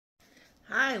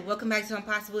Hi, welcome back to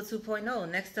Impossible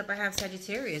 2.0. Next up, I have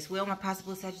Sagittarius. Where my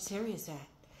possible Sagittarius at?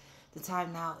 The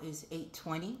time now is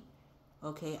 8:20.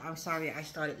 Okay, I'm sorry I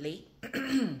started late.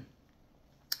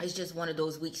 It's just one of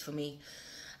those weeks for me.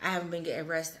 I haven't been getting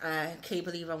rest. I can't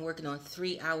believe I'm working on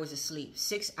 3 hours of sleep.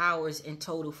 6 hours in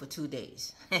total for 2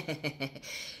 days.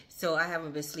 So I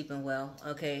haven't been sleeping well,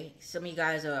 okay? Some of you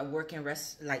guys are working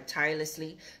like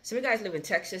tirelessly. Some of you guys live in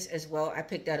Texas as well. I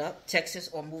picked that up. Texas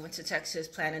or moving to Texas,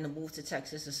 planning to move to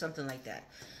Texas or something like that.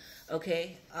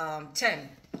 Okay, 10.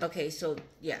 Okay, so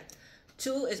yeah.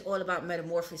 2 is all about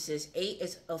metamorphosis. 8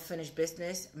 is a finished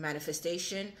business,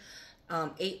 manifestation.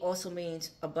 8 also means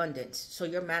abundance. So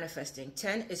you're manifesting.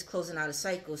 10 is closing out a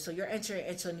cycle. So you're entering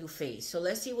into a new phase. So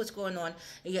let's see what's going on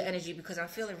in your energy because I'm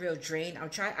feeling real drained.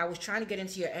 I was trying to get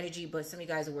into your energy, but some of you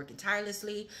guys are working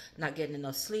tirelessly, not getting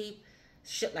enough sleep,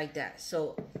 shit like that.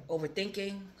 So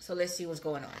overthinking. So let's see what's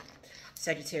going on.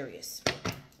 Sagittarius.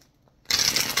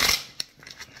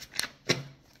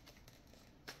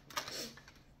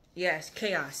 Yes,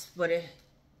 chaos.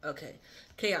 Okay.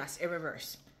 Chaos in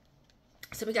reverse.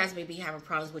 Some of you guys may be having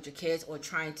problems with your kids or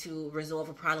trying to resolve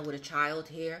a problem with a child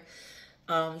here.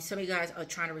 Some of you guys are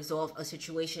trying to resolve a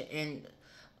situation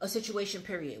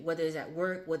period, whether it's at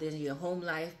work, whether it's in your home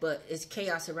life, but it's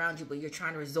chaos around you, but you're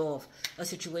trying to resolve a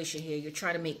situation here. You're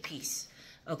trying to make peace.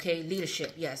 Okay,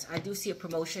 leadership. Yes, I do see a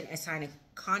promotion and signing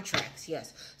contracts.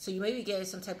 Yes, so you may be getting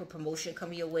some type of promotion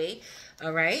coming your way.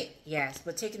 All right, yes,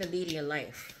 but taking the lead in your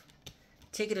life.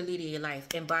 Taking the lead in your life.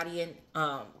 Embodying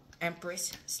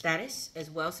Empress status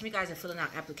as well. Some of you guys are filling out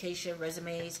application,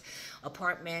 resumes,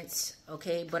 apartments,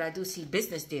 okay? But I do see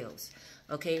business deals,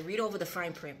 okay? Read over the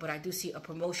fine print, but I do see a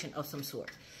promotion of some sort.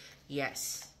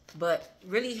 Yes, but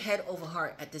really head over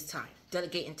heart at this time.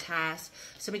 Delegating tasks.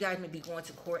 Some of you guys may be going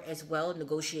to court as well,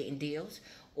 negotiating deals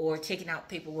or taking out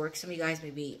paperwork. Some of you guys may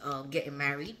be getting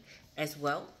married as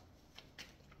well,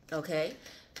 okay?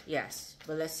 Yes,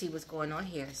 but let's see what's going on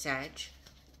here, Sag.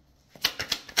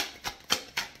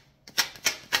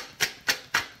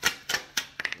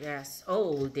 Yes.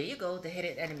 Oh, there you go. The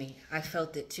hidden enemy. I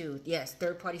felt it too. Yes.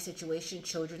 Third-party situation.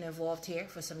 Children involved here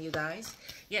for some of you guys.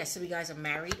 Yes. Some of you guys are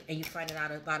married and you're finding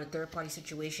out about a third-party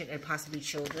situation and possibly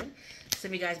children. Some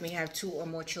of you guys may have 2 or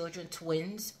more children,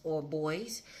 twins or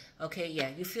boys. Okay. Yeah.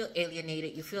 You feel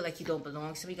alienated. You feel like you don't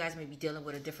belong. Some of you guys may be dealing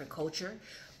with a different culture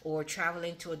or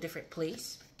traveling to a different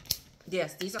place.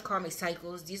 Yes, these are karmic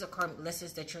cycles. These are karmic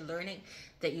lessons that you're learning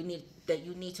that you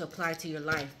need to apply to your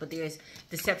life. But there's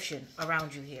deception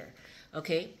around you here.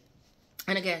 Okay?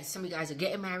 And again, some of you guys are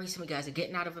getting married. Some of you guys are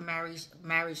getting out of a marriage.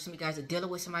 Some of you guys are dealing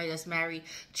with somebody that's married.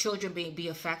 Children may be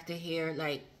a factor here,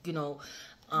 like, you know,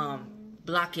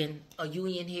 blocking a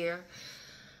union here.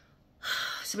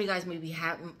 Some of you guys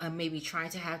may be trying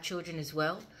to have children as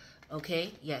well.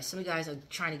 Okay? Yes, some of you guys are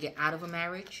trying to get out of a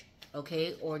marriage.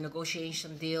 Okay, or negotiating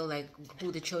some deal like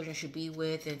who the children should be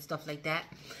with and stuff like that.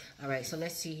 All right, so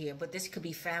let's see here. But this could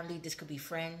be family, this could be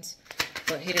friends,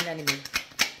 but hidden enemy.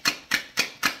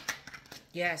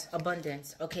 Yes,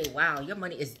 abundance. Okay, wow, your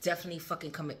money is definitely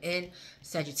fucking coming in,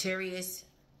 Sagittarius.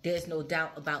 There's no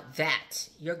doubt about that.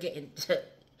 You're getting,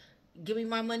 give me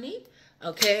my money.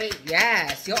 Okay,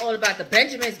 yes, you're all about the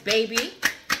Benjamins, baby.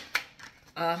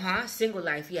 Single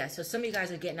life. Yeah, so some of you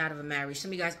guys are getting out of a marriage. Some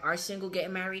of you guys are single,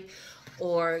 getting married,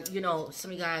 or, you know,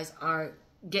 some of you guys are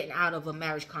getting out of a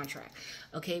marriage contract.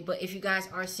 Okay, but if you guys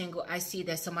are single, I see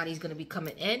that somebody's going to be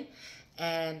coming in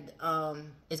and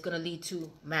it's going to lead to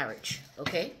marriage.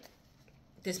 Okay,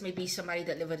 this may be somebody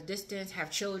that live at a distance, have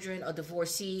children, a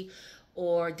divorcee,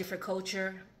 or different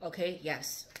culture. Okay,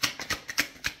 yes.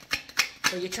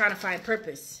 So you're trying to find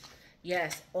purpose.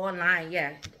 Yes, online,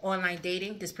 yeah. Online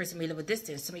dating. This person may live a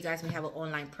distance. Some of you guys may have an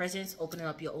online presence, opening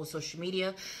up your own social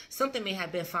media. Something may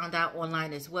have been found out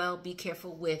online as well. Be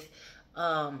careful with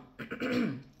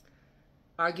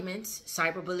arguments,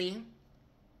 cyberbullying.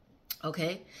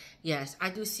 Okay, yes.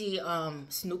 I do see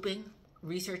snooping,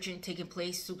 researching taking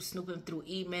place, snooping through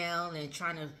email and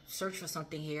trying to search for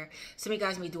something here. Some of you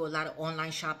guys may do a lot of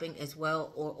online shopping as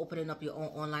well or opening up your own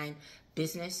online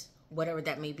business, whatever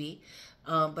that may be.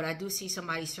 But I do see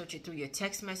somebody searching through your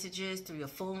text messages, through your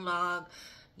phone log.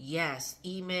 Yes,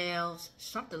 emails,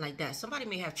 something like that. Somebody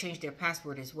may have changed their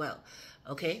password as well.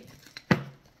 Okay.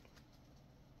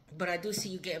 But I do see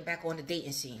you getting back on the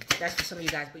dating scene. That's for some of you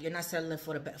guys. But you're not settling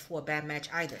for a bad match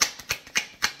either.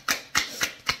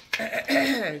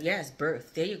 Yes,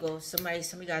 birth. There you go. Some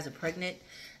of you guys are pregnant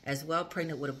as well.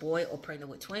 Pregnant with a boy or pregnant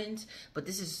with twins. But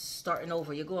this is starting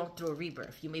over. You're going through a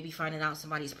rebirth. You may be finding out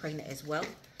somebody's pregnant as well.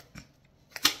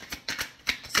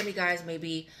 Some of you guys may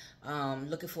be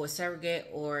looking for a surrogate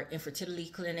or infertility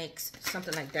clinics,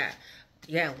 something like that.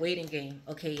 Yeah, waiting game.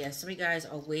 Okay, yeah, some of you guys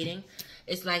are waiting.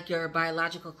 It's like your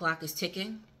biological clock is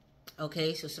ticking.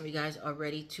 Okay, so some of you guys are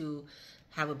ready to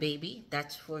have a baby.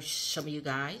 That's for some of you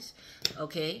guys.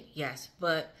 Okay, yes,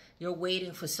 but you're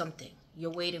waiting for something.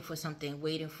 You're waiting for something,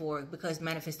 because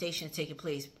manifestation is taking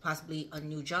place. Possibly a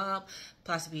new job,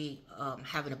 possibly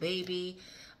having a baby,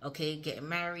 okay, getting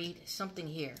married, something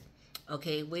here.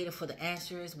 Okay, waiting for the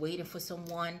answers, waiting for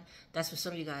someone. That's for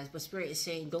some of you guys. But Spirit is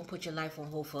saying, don't put your life on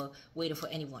hold for waiting for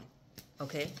anyone.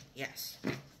 Okay, yes.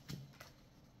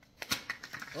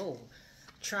 Oh,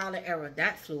 trial and error,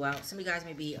 that flew out. Some of you guys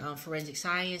may be forensic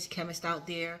science, chemist out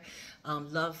there,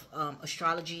 love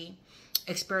astrology,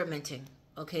 experimenting.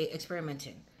 Okay,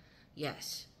 experimenting.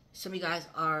 Yes. Some of you guys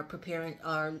are preparing,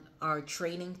 are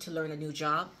training to learn a new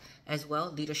job as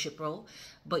well, leadership role.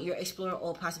 But you're exploring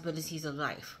all possibilities of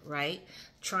life, right?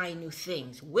 Trying new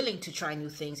things, willing to try new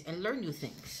things and learn new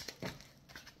things.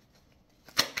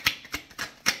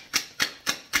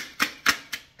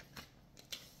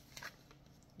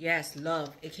 Yes,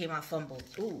 love. It came out fumbled.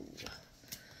 Ooh.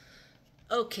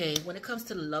 Okay, when it comes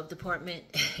to the love department,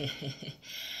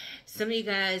 some of you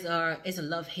guys it's a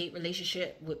love-hate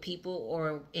relationship with people,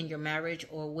 or in your marriage,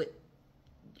 or with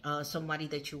somebody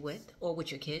that you're with, or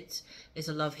with your kids. It's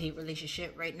a love-hate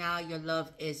relationship right now. Your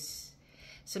love is,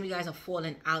 some of you guys are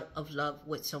falling out of love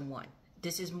with someone.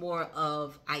 This is more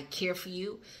of, I care for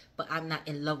you, but I'm not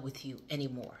in love with you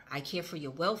anymore. I care for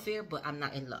your welfare, but I'm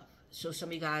not in love. So some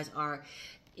of you guys are,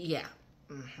 yeah.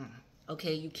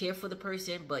 Okay, you care for the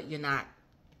person, but you're not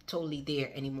totally there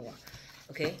anymore.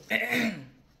 Okay.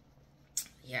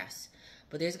 Yes,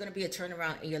 but there's going to be a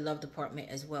turnaround in your love department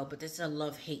as well. But this is a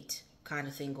love-hate kind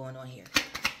of thing going on here.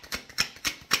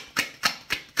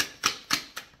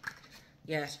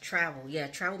 Yes, travel. Yeah,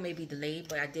 travel may be delayed,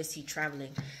 but I did see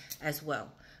traveling as well.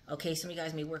 Okay, some of you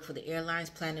guys may work for the airlines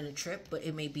planning a trip, but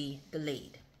it may be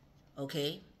delayed.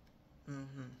 Okay.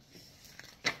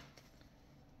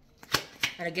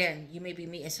 And again, you may be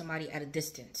meeting somebody at a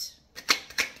distance.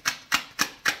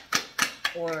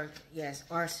 Or, yes,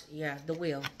 the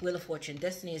wheel of fortune.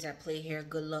 Destiny is at play here.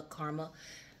 Good luck, karma.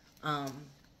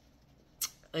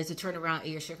 It's a turnaround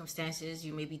in your circumstances.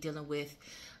 You may be dealing with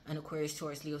an Aquarius,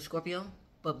 Taurus, Leo, Scorpio.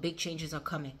 But big changes are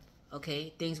coming.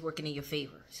 Okay? Things working in your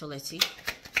favor. So let's see.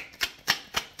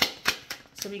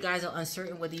 Some of you guys are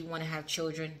uncertain whether you want to have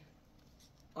children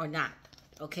or not.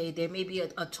 Okay, there may be a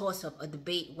toss-up, a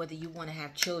debate whether you want to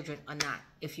have children or not.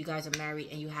 If you guys are married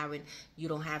and you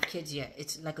don't have kids yet,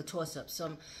 it's like a toss-up.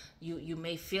 You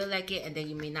may feel like it, and then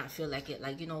you may not feel like it.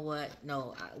 Like, you know what?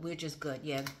 No, we're just good.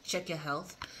 Yeah, check your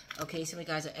health. Okay, some of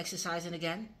you guys are exercising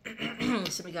again.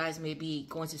 Some of you guys may be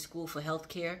going to school for health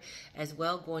care as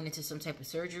well, going into some type of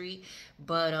surgery.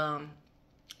 But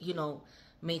you know,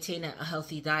 maintain a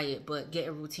healthy diet, but get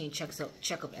a routine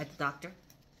checkup at the doctor.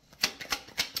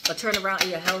 A turnaround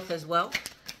in your health as well.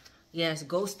 Yes,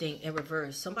 ghosting in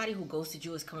reverse. Somebody who ghosted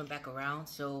you is coming back around.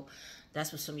 So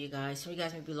that's for some of you guys. Some of you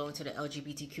guys may belong to the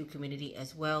LGBTQ community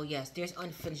as well. Yes, there's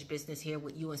unfinished business here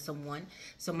with you and someone.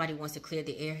 Somebody wants to clear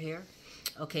the air here.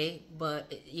 Okay,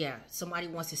 but yeah, somebody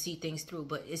wants to see things through,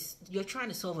 but you're trying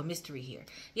to solve a mystery here.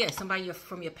 Yeah, somebody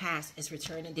from your past is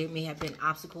returning. There may have been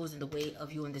obstacles in the way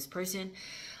of you and this person.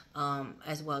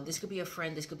 As well. This could be a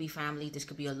friend, this could be family, this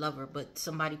could be a lover, but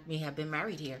somebody may have been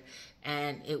married here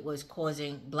and it was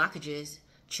causing blockages.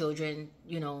 Children,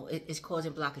 you know, it's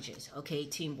causing blockages. Okay,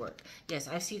 teamwork. Yes,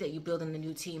 I see that you're building a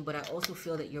new team, but I also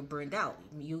feel that you're burned out.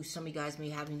 Some of you guys may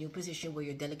have a new position where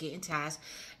you're delegating tasks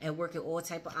and working all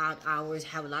type of odd hours,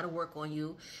 have a lot of work on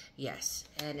you. Yes,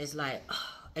 and it's like,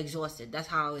 exhausted. That's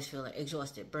how I was feeling.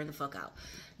 Exhausted. Burn the fuck out.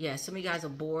 Yeah, some of you guys are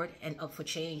bored and up for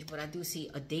change, but I do see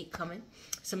a date coming.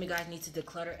 Some of you guys need to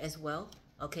declutter as well.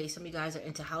 Okay, some of you guys are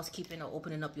into housekeeping or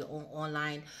opening up your own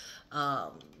online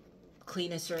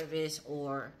cleaning service,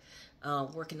 or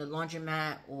working the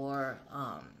laundromat, or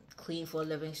clean for a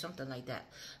living, something like that.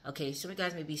 Okay, some of you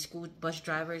guys may be school bus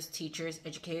drivers, teachers,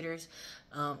 educators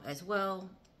as well.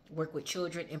 Work with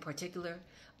children in particular.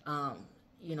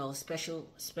 You know, special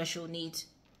needs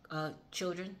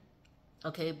children.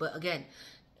 Okay, but again,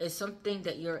 it's something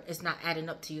that it's not adding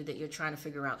up to you, that you're trying to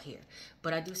figure out here.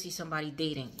 But I do see somebody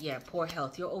dating. Yeah, poor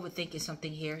health. You're overthinking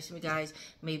something here. Some of you guys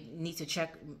may need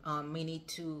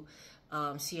to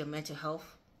see a mental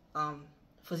health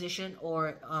physician,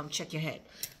 or check your head.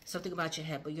 Something about your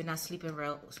head, but you're not sleeping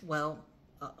well.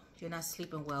 You're not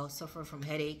sleeping well. Suffering from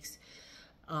headaches.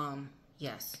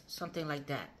 Yes, something like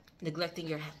that. Neglecting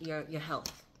your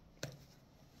health.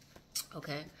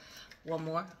 Okay. One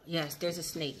more. Yes, there's a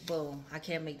snake. Boom. I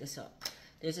can't make this up.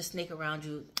 There's a snake around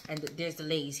you, and there's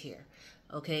delays here.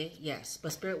 Okay. Yes,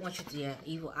 but Spirit wants you to, yeah,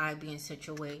 evil eye being sent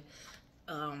your way.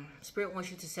 Spirit wants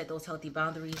you to set those healthy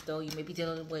boundaries, though. You may be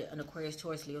dealing with an Aquarius,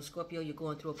 Taurus, Leo, Scorpio. You're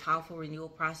going through a powerful renewal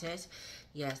process.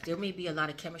 Yes, there may be a lot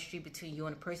of chemistry between you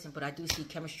and a person, but I do see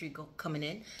chemistry coming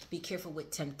in. Be careful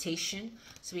with temptation.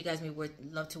 Some of you guys may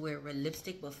love to wear red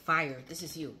lipstick, but fire. This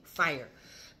is you. Fire.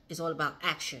 It's all about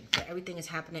action. But everything is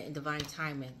happening in divine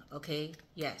timing, okay?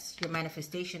 Yes, your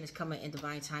manifestation is coming in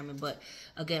divine timing, but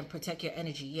again, protect your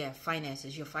energy. Yeah,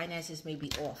 finances. Your finances may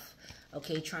be off,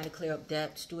 okay? Trying to clear up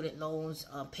debt, student loans,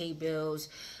 pay bills,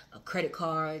 credit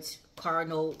cards, car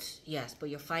notes. Yes, but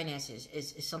your finances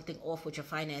is something off with your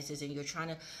finances, and you're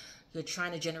trying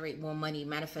to generate more money,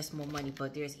 manifest more money,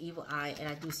 but there's evil eye, and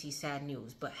I do see sad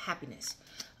news, but happiness,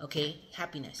 okay?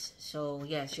 Happiness. So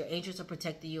yes, your angels are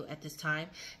protecting you at this time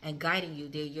and guiding you.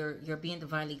 You're being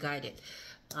divinely guided.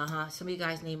 Some of you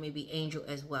guys' name may be Angel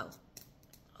as well,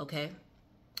 okay?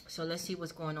 So let's see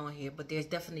what's going on here, but there's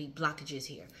definitely blockages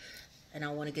here, and I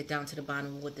want to get down to the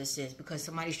bottom of what this is, because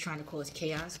somebody's trying to cause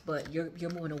chaos, but you're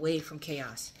moving away from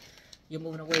chaos. You're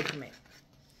moving away from it.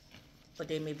 But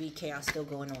there may be chaos still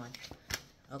going on.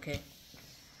 Okay?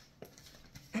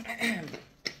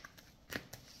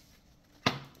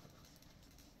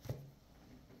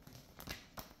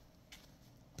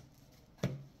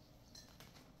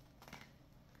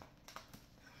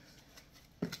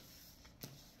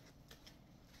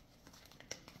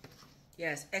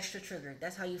 Yes, extra trigger.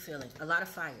 That's how you feeling. A lot of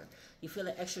fire. You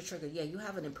feeling extra trigger. Yeah, you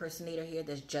have an impersonator here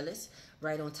that's jealous,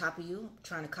 right on top of you,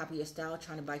 trying to copy your style,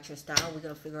 trying to bite your style. We're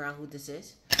going to figure out who this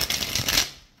is.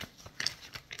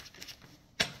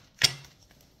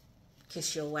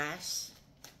 Kiss your ass.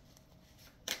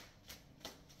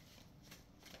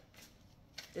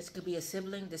 This could be a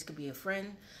sibling. This could be a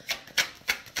friend.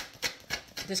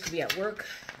 This could be at work.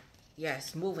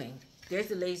 Yes, moving. There's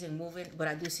delays in moving, but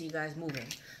I do see you guys moving.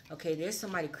 Okay, there's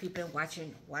somebody creeping,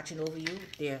 watching over you.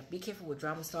 There. Be careful with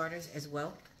drama starters as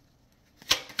well.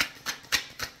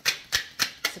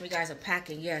 Some of you guys are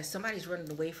packing. Yeah, somebody's running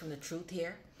away from the truth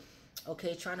here.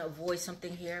 Okay, trying to avoid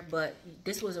something here, but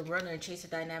this was a runner and chaser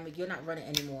dynamic. You're not running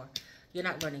anymore. You're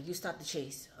not running. You stop the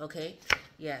chase. Okay?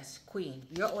 Yes, Queen.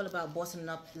 You're all about bossing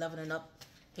up, leveling up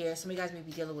here. Some of you guys may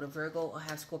be dealing with a Virgo or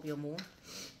have Scorpio moon.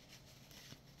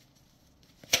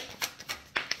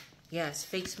 Yes,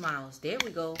 fake smiles. There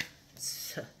we go.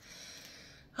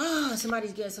 Oh,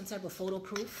 somebody's getting some type of photo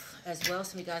proof as well.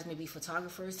 Some of you guys may be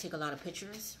photographers, take a lot of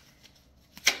pictures.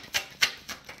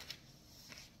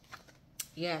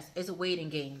 Yes, it's a waiting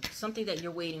game. Something that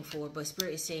you're waiting for, but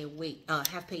Spirit is saying wait,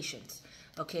 have patience.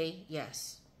 Okay,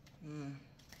 yes.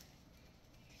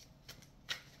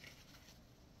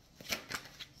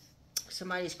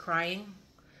 Somebody's crying.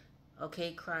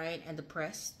 Okay, crying and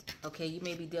depressed. Okay, you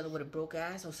may be dealing with a broke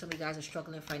ass, or some of you guys are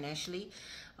struggling financially.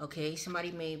 Okay,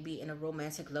 somebody may be in a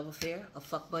romantic love affair, a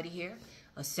fuck buddy here,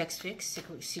 a sex fix,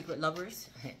 secret lovers.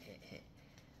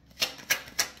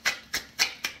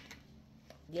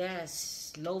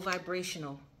 Yes, low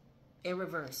vibrational, in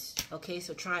reverse. Okay,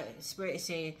 so try, Spirit is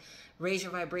saying raise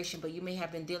your vibration, but you may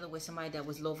have been dealing with somebody that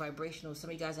was low vibrational.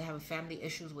 Some of you guys are having family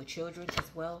issues with children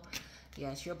as well.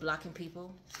 Yes, you're blocking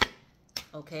people.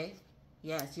 Okay.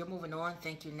 Yes, you're moving on.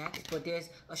 Thank you. Next. But there's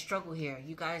a struggle here.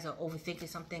 You guys are overthinking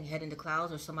something, head in the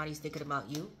clouds, or somebody's thinking about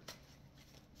you.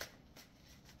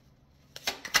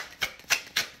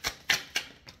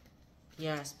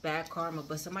 Yes, bad karma.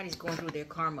 But somebody's going through their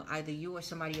karma. Either you or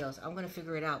somebody else. I'm going to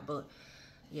figure it out. But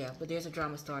yeah, but there's a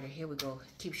drama starter. Here we go.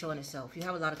 Keep showing itself. You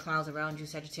have a lot of clowns around you,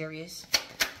 Sagittarius.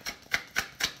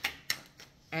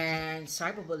 And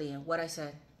cyberbullying. What I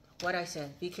said. What I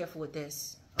said. Be careful with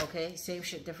this. Okay, same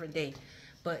shit, different day.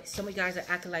 But some of you guys are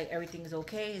acting like everything is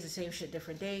okay. It's the same shit,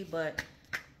 different day. But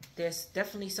there's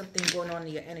definitely something going on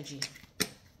in your energy.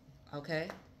 Okay,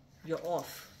 you're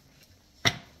off.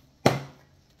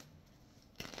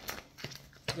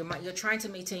 You're trying to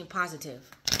maintain positive.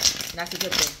 That's a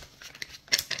good thing.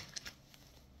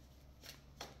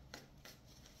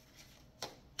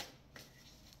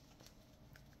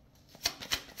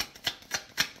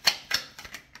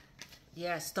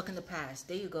 Yeah, stuck in the past.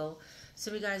 There you go.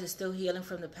 Some of you guys are still healing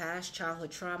from the past, childhood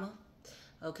trauma.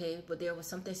 Okay, but there was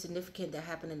something significant that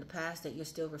happened in the past that you're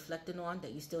still reflecting on,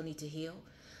 that you still need to heal.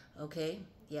 Okay,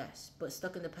 yes, but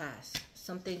stuck in the past.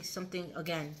 Something,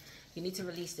 again, you need to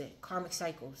release it. Karmic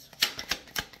cycles.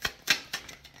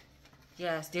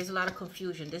 Yes, there's a lot of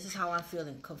confusion. This is how I'm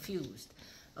feeling, confused.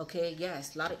 Okay,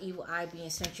 yes, a lot of evil eye being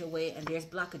sent your way, and there's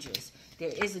blockages.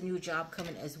 There is a new job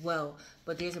coming as well,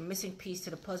 but there's a missing piece to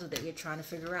the puzzle that you're trying to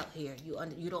figure out here.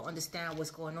 You don't understand what's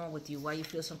going on with you, why you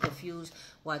feel so confused,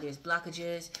 why there's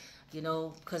blockages, you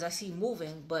know, because I see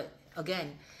moving, but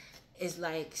again, is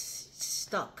like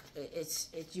stuck. It's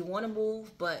you want to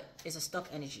move, but it's a stuck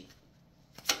energy.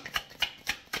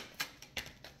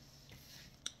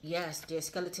 Yes, there's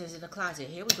skeletons in the closet.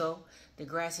 Here we go. The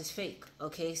grass is fake.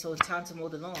 Okay, so it's time to mow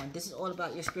the lawn. This is all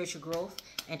about your spiritual growth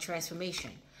and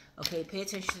transformation. Okay, pay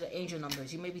attention to the angel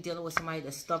numbers. You may be dealing with somebody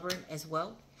that's stubborn as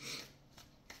well.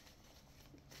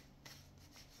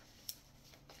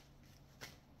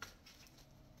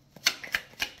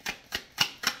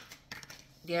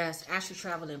 Yes, astral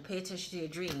traveling. Pay attention to your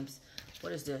dreams.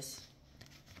 What is this?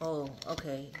 Oh,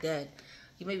 okay, dead.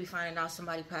 You may be finding out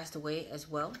somebody passed away as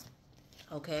well.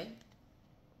 Okay,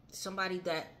 somebody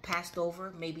that passed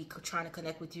over may be trying to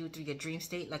connect with you through your dream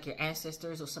state, like your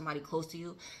ancestors or somebody close to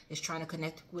you is trying to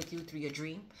connect with you through your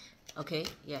dream. Okay,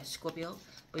 yeah, Scorpio,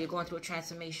 but you're going through a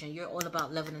transformation. You're all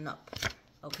about leveling up.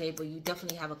 Okay, but you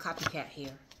definitely have a copycat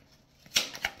here.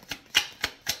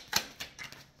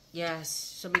 Yes,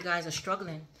 some of you guys are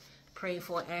struggling, praying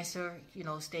for an answer, you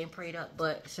know, staying prayed up,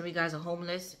 but some of you guys are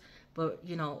homeless, but,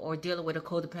 you know, or dealing with a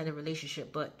codependent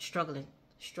relationship, but struggling.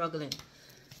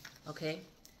 Okay.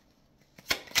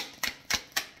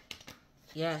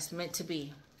 Yes, meant to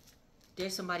be.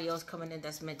 There's somebody else coming in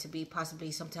that's meant to be,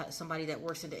 possibly somebody that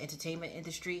works in the entertainment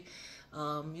industry,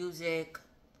 music,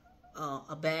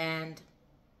 a band,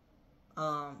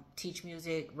 teach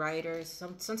music, writers,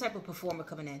 some type of performer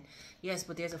coming in. Yes,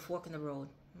 but there's a fork in the road.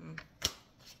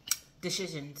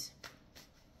 Decisions.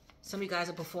 Some of you guys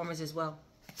are performers as well.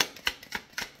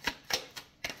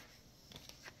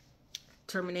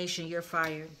 Termination, you're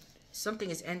fired. Something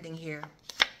is ending here.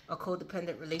 A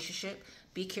codependent relationship.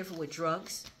 Be careful with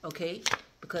drugs, okay?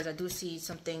 Because I do see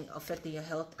something affecting your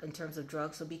health in terms of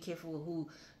drugs. So be careful with who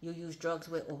you use drugs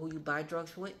with or who you buy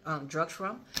drugs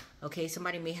from. Okay,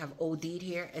 somebody may have OD'd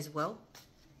here as well.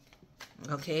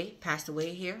 Okay, passed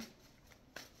away here.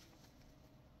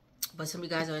 But some of you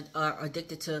guys are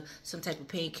addicted to some type of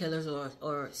painkillers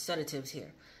or sedatives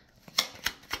here.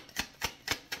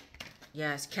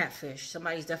 Yes, catfish.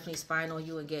 Somebody's definitely spying on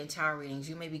you and getting tarot readings.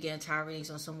 You may be getting tarot readings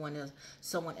on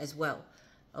someone as well.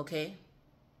 Okay?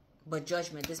 But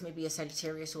judgment. This may be a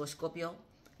Sagittarius or a Scorpio.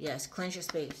 Yes, cleanse your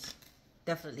space.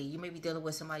 Definitely. You may be dealing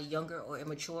with somebody younger or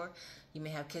immature. You may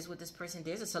have kids with this person.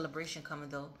 There's a celebration coming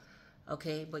though.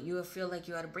 Okay? But you will feel like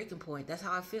you're at a breaking point. That's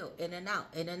how I feel. In and out.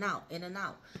 In and out. In and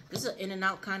out. This is an in and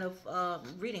out kind of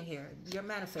reading here. You're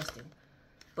manifesting.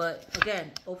 But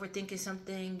again, overthinking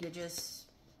something. You're just...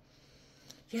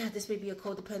 Yeah, this may be a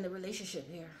codependent relationship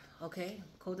here, okay?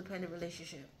 Codependent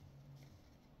relationship.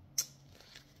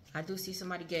 I do see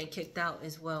somebody getting kicked out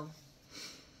as well.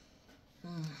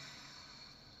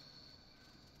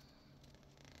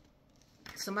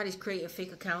 Somebody's creating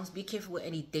fake accounts. Be careful with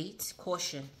any dates.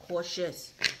 Caution.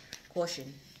 Cautious.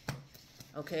 Caution.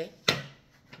 Okay?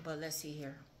 But let's see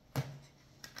here.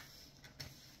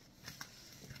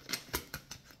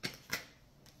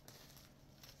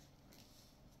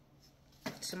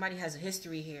 Somebody has a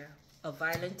history here of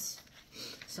violence.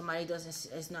 Somebody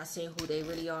is not saying who they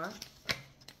really are.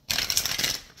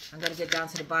 I'm going to get down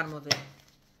to the bottom of it.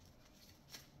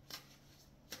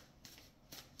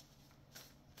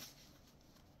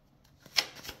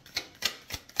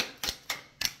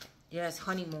 Yes,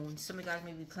 honeymoon. Some of you guys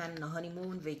may be planning a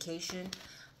honeymoon, vacation,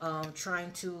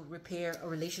 trying to repair a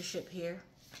relationship here.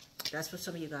 That's for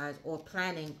some of you guys. Or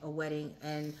planning a wedding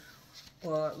and...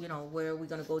 or, you know, where we're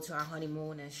going to go to our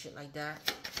honeymoon and shit like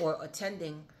that. Or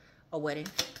attending a wedding.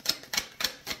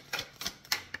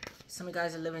 Some of you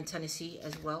guys are living in Tennessee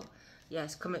as well.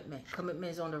 Yes, commitment.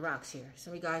 Commitment is on the rocks here.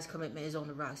 Some of you guys, commitment is on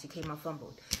the rocks. You came out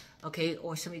fumbled. Okay?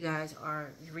 Or some of you guys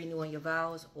are renewing your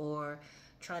vows or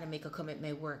trying to make a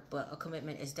commitment work. But a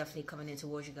commitment is definitely coming in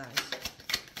towards you guys.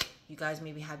 You guys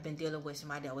maybe have been dealing with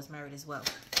somebody that was married as well.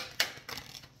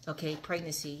 Okay,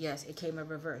 pregnancy, yes, it came in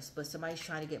reverse. But somebody's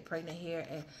trying to get pregnant here.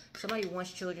 And somebody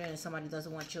wants children and somebody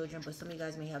doesn't want children. But some of you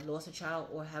guys may have lost a child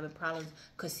or having problems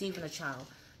conceiving a child.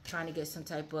 Trying to get some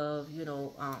type of, you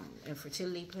know,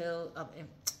 infertility pill,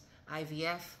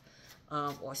 IVF,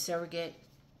 or surrogate.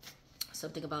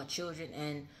 Something about children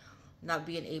and not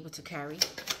being able to carry.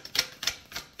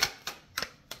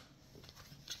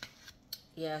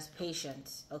 Yes,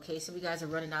 patience. Okay, some of you guys are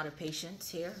running out of patience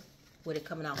here. With it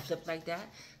coming out flipped like that.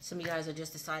 Some of you guys are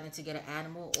just deciding to get an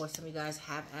animal, or some of you guys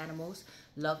have animals,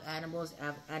 love animals,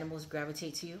 animals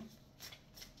gravitate to you.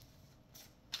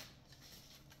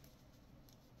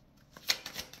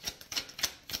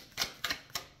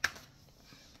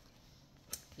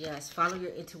 Yes, follow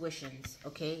your intuitions,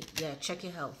 okay? Yeah, check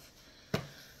your health.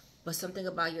 But something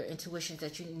about your intuitions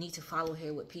that you need to follow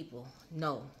here with people.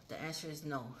 No, the answer is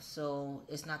no. So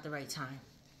it's not the right time.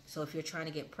 So if you're trying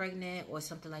to get pregnant or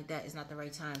something like that, it's not the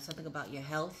right time. Something about your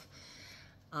health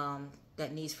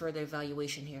that needs further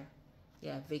evaluation here.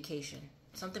 Yeah, vacation.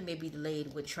 Something may be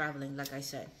delayed with traveling, like I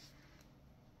said.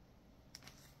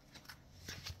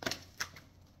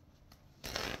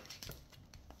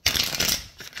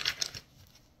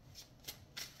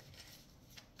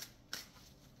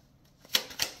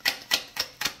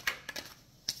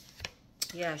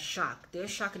 Yeah, shock. There's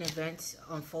shocking events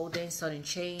unfolding, sudden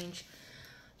change,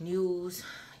 news.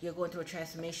 You're going through a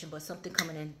transformation, but something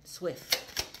coming in swift.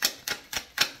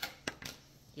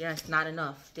 Yes, not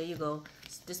enough. There you go.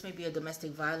 This may be a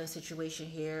domestic violence situation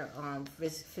here.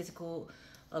 Physical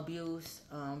abuse,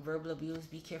 verbal abuse.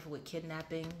 Be careful with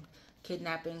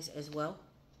kidnappings as well.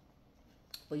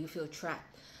 But you feel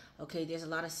trapped. Okay, there's a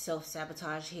lot of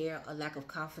self-sabotage here, a lack of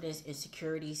confidence,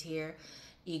 insecurities here,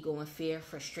 ego and fear,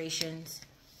 frustrations.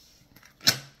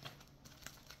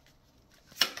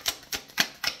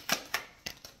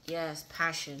 Yes,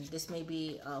 passion. This may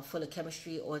be full of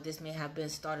chemistry, or this may have been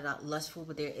started out lustful,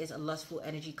 but there is a lustful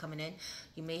energy coming in.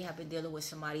 You may have been dealing with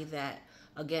somebody that,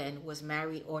 again, was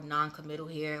married or non-committal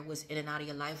here, was in and out of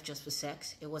your life just for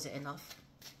sex. It wasn't enough.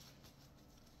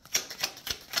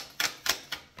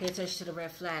 Pay attention to the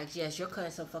red flags. Yes, you're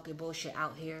cutting some fucking bullshit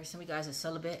out here. Some of you guys are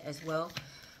celibate as well.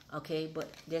 Okay, but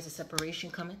there's a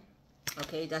separation coming.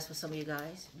 Okay, that's for some of you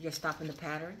guys. You're stopping the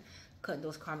pattern. Cutting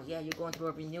those karmic. Yeah, you're going through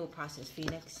a renewal process,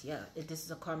 Phoenix. Yeah, this is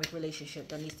a karmic relationship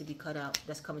that needs to be cut out.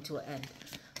 That's coming to an end.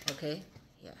 Okay?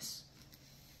 Yes.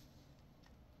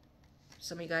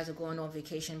 Some of you guys are going on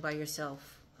vacation by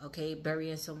yourself. Okay?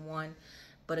 Burying someone.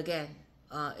 But again,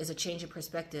 it's a change in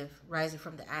perspective. Rising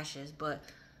from the ashes. But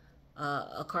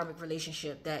a karmic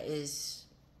relationship that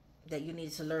you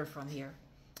need to learn from here.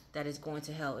 That is going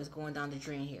to hell. Is going down the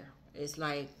drain here. It's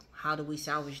like, how do we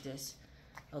salvage this?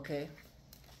 Okay?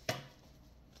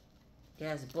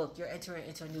 Yes, book. You're entering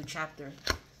into a new chapter.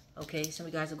 Okay, some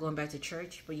of you guys are going back to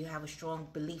church, but you have a strong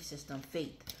belief system,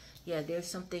 faith. Yeah, there's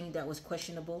something that was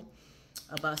questionable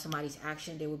about somebody's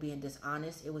action. They were being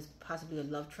dishonest. It was possibly a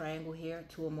love triangle here.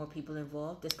 2 or more people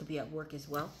involved. This could be at work as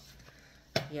well.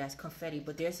 Yes, confetti.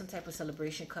 But there's some type of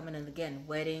celebration coming in. Again,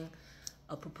 wedding,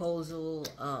 a proposal,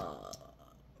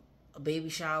 a baby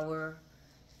shower.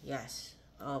 Yes,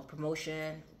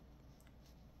 promotion.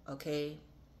 Okay,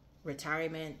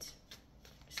 retirement.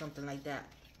 Something like that.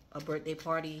 A birthday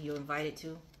party you're invited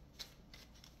to.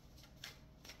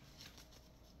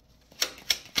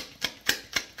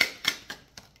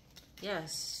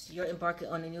 Yes, you're embarking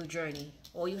on a new journey.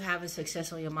 All you have is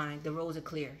success on your mind. The roads are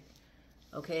cleared.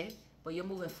 Okay? But you're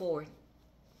moving forward.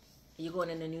 You're going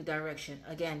in a new direction.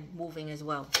 Again, moving as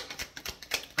well.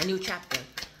 A new chapter.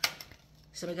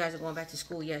 Some of you guys are going back to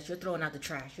school. Yes, you're throwing out the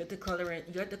trash. You're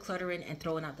decluttering and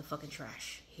throwing out the fucking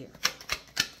trash here.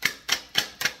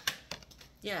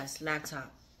 Yes,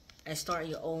 laptop. And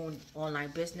starting your own online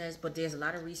business. But there's a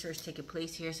lot of research taking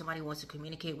place here. Somebody wants to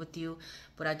communicate with you.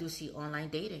 But I do see online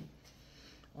dating.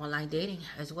 Online dating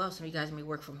as well. Some of you guys may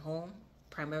work from home.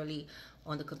 Primarily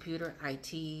on the computer.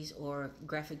 ITs or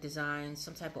graphic design.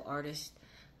 Some type of artist.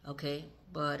 Okay.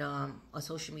 But a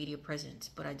social media presence.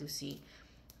 But I do see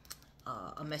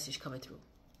a message coming through.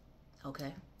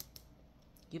 Okay.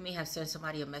 You may have sent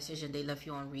somebody a message and they left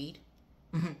you on read.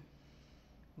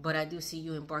 But I do see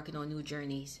you embarking on new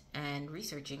journeys and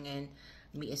researching and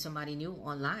meeting somebody new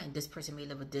online. This person may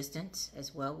live a distance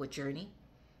as well with journey.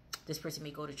 This person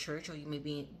may go to church, or you may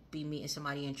be meeting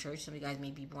somebody in church. Some of you guys may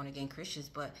be born again Christians,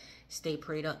 but stay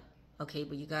prayed up. Okay,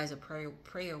 but you guys are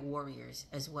prayer warriors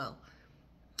as well.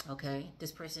 Okay,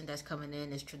 this person that's coming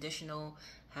in is traditional,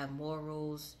 have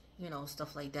morals, you know,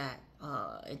 stuff like that.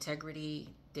 Integrity,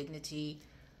 dignity.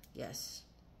 Yes.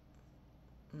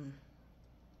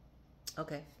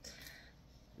 Okay,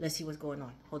 let's see what's going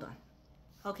on. Hold on.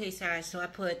 Okay, Sag, so I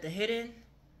put the hidden,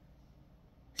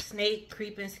 snake,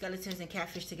 creeping, skeletons, and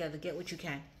catfish together. Get what you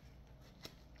can.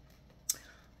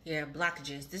 Yeah,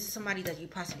 blockages. This is somebody that you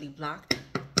possibly blocked.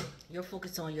 You're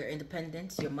focused on your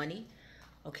independence, your money.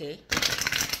 Okay.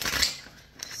 Let's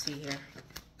see here.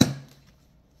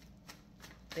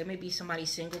 There may be somebody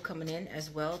single coming in as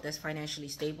well that's financially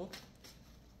stable.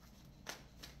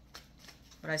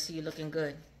 But I see you looking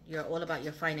good. You're all about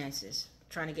your finances,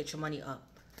 trying to get your money up.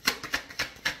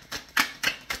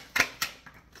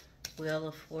 Wheel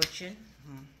of Fortune.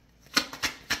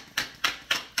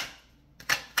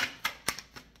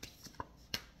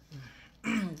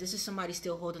 This is somebody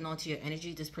still holding on to your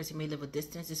energy. This person may live a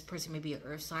distance. This person may be an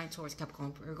earth sign, Taurus,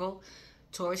 Capricorn, Virgo.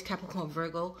 Taurus, Capricorn,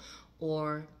 Virgo,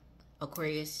 or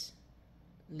Aquarius,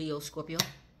 Leo, Scorpio.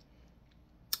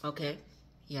 Okay,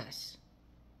 yes.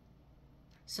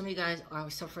 Some of you guys are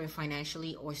suffering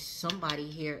financially, or somebody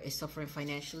here is suffering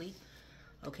financially.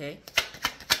 Okay.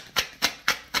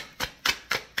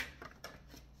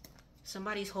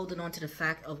 Somebody's holding on to the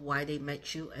fact of why they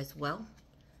met you as well.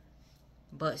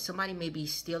 But somebody may be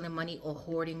stealing money or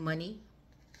hoarding money.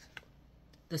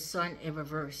 The Sun in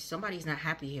reverse. Somebody's not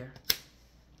happy here.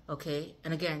 Okay.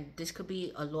 And again, this could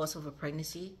be a loss of a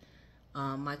pregnancy.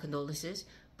 My condolences.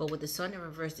 But with the Sun in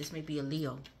reverse, this may be a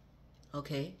Leo.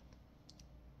 Okay.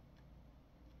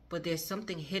 But there's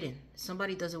something hidden.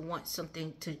 Somebody doesn't want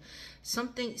something to...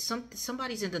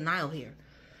 Somebody's in denial here.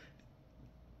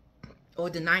 Or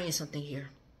denying something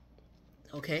here.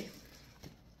 Okay.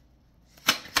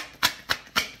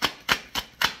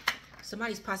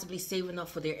 Somebody's possibly saving up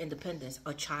for their independence.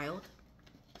 A child.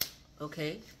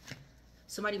 Okay.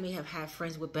 Somebody may have had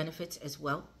friends with benefits as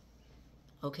well.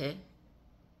 Okay.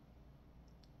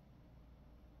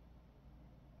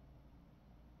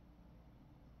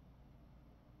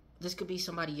 This could be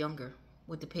somebody younger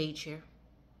with the page here.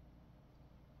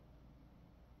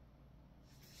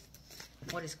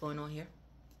 What is going on here?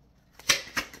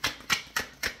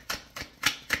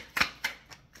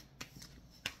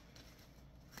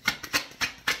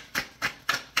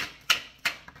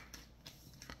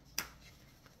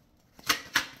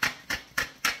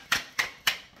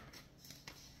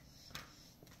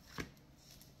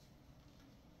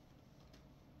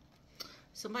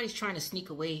 Somebody's trying to sneak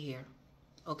away here.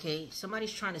 Okay,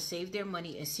 somebody's trying to save their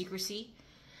money in secrecy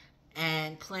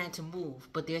and plan to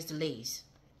move, but there's delays.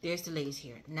 There's delays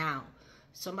here. Now,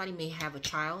 somebody may have a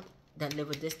child that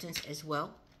live a distance as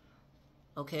well.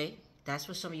 Okay, that's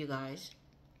for some of you guys.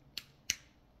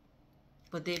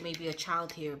 But there may be a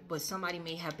child here, but somebody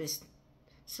may have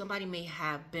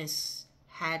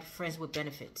had friends with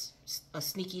benefits. A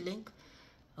sneaky link.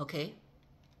 Okay.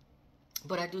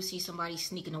 But I do see somebody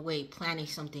sneaking away, planning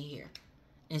something here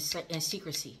in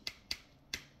secrecy.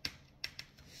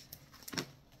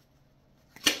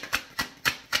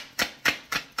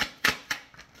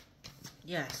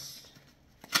 Yes.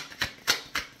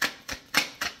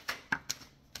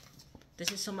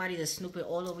 This is somebody that's snooping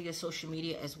all over your social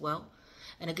media as well.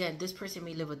 And again, this person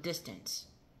may live a distance.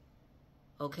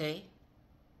 Okay?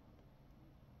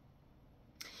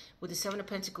 With the Seven of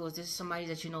Pentacles, this is somebody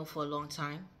that you know for a long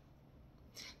time.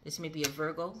 This may be a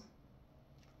Virgo.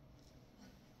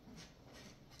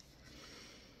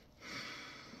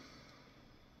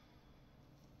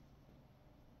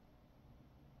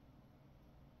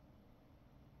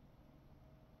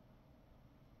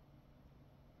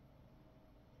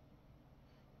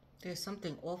 There's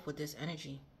something off with this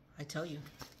energy, I tell you.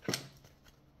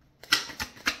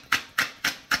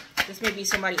 This may be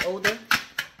somebody older.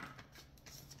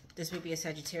 This may be a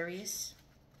Sagittarius.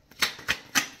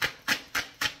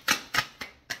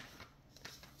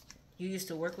 You used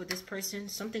to work with this person.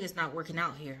 Something is not working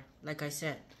out here, like I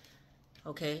said.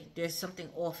 Okay, there's something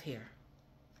off here.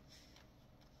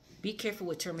 Be careful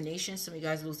with termination. Some of you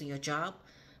guys losing your job.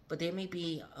 But there may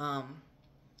be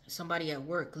somebody at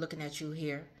work looking at you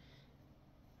here.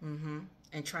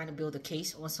 And trying to build a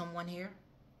case on someone here.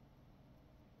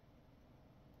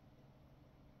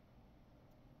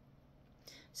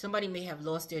 Somebody may have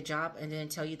lost their job and then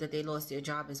tell you that they lost their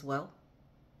job as well.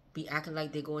 Be acting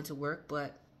like they're going to work,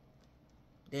 but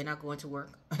they're not going to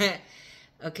work.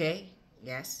 Okay.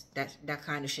 Yes. That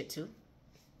kind of shit too.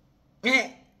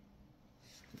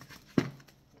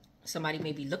 Somebody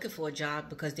may be looking for a job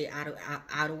because they're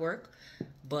out of work.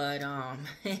 But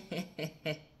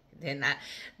they're not.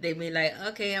 They may like,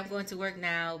 okay, I'm going to work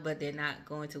now, but they're not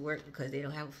going to work because they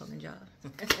don't have a fucking job.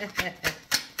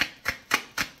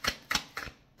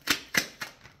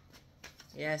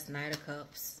 Yes, Knight of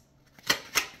Cups.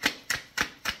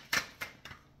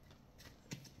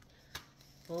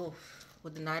 Oh,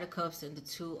 with the Knight of Cups and the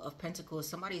Two of Pentacles,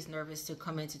 somebody's nervous to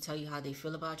come in to tell you how they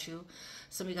feel about you.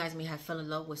 Some of you guys may have fell in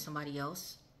love with somebody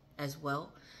else as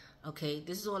well. Okay,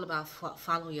 this is all about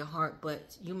following your heart,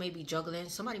 but you may be juggling.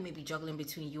 Somebody may be juggling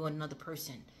between you and another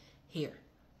person here.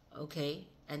 Okay,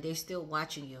 and they're still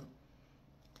watching you.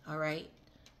 All right,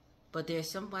 but there's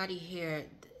somebody here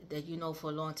that you know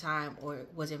for a long time or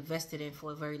was invested in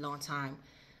for a very long time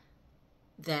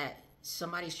that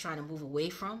somebody's trying to move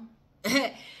away from.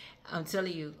 I'm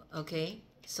telling you, okay?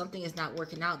 Something is not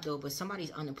working out though, but somebody's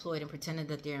unemployed and pretending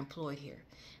that they're employed here.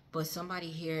 But somebody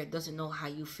here doesn't know how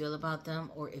you feel about them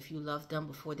or if you love them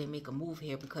before they make a move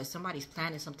here, because somebody's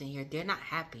planning something here. They're not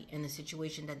happy in the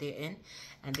situation that they're in,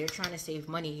 and they're trying to save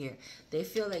money here. They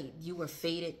feel like you were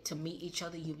fated to meet each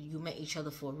other. You met each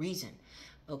other for a reason,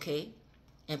 okay?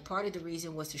 And part of the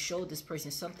reason was to show this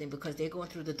person something, because they're going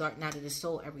through the dark night of the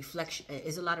soul, and reflection.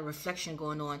 There's a lot of reflection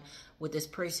going on with this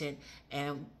person,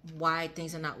 and why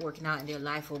things are not working out in their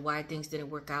life, or why things didn't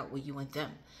work out with you and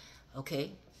them.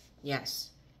 Okay?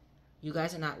 Yes. You're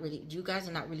not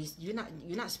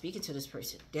speaking to this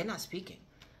person. They're not speaking.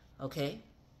 Okay?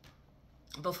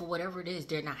 But for whatever it is,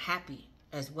 they're not happy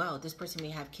as well. This person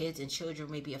may have kids, and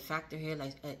children may be a factor here,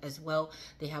 like as well.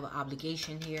 They have an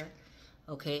obligation here.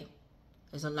 Okay?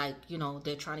 It's like, you know,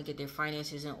 they're trying to get their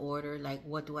finances in order. Like,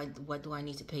 what do I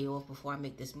need to pay off before I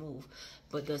make this move?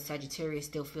 But the Sagittarius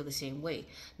still feel the same way.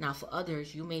 Now, for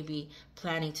others, you may be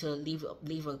planning to leave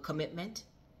a commitment.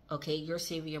 Okay, you're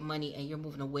saving your money and you're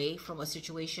moving away from a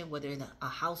situation, whether it's a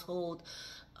household,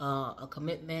 a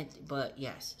commitment. But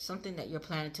yes, something that you're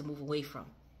planning to move away from.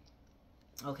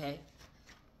 Okay.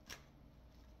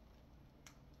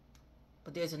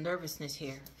 But there's a nervousness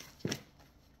here.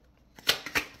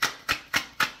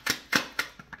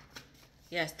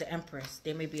 Yes, the Empress.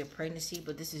 There may be a pregnancy,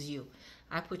 but this is you.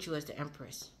 I put you as the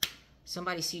Empress.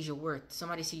 Somebody sees your worth.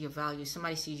 Somebody sees your value.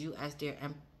 Somebody sees you as their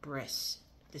Empress.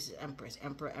 This is Empress,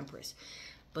 Emperor, Empress.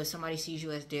 But somebody sees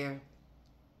you as their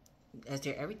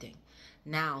everything.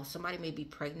 Now, somebody may be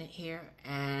pregnant here,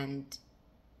 and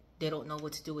they don't know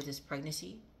what to do with this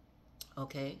pregnancy.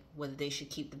 Okay? Whether they should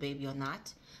keep the baby or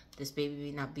not. This baby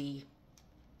may not be...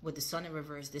 With the sun in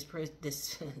reverse, this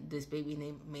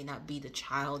baby may not be the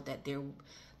child that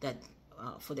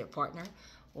for their partner,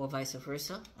 or vice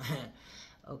versa.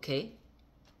 Okay,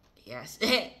 yes,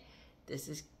 this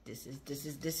is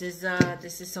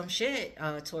some shit,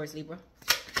 Taurus, Libra.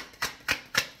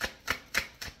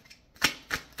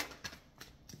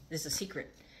 This is a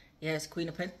secret. Yes, Queen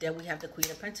of Pentacles. There we have the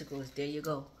Queen of Pentacles. There you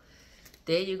go.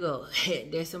 There you go.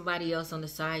 There's somebody else on the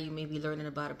side. You may be learning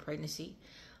about a pregnancy.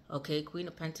 Okay, Queen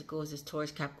of Pentacles is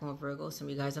Taurus, Capricorn, Virgo. Some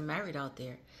of you guys are married out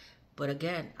there. But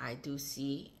again, I do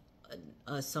see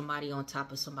somebody on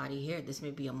top of somebody here. This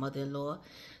may be a mother-in-law.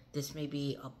 This may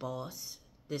be a boss.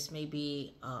 This may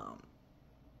be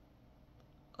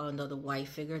another wife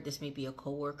figure. This may be a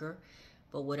co-worker.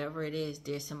 But whatever it is,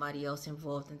 there's somebody else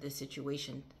involved in this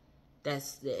situation.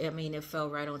 It fell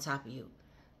right on top of you.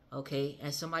 Okay,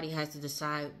 and somebody has to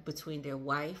decide between their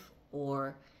wife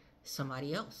or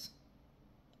somebody else.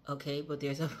 Okay, but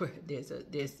there's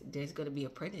going to be a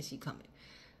pregnancy coming.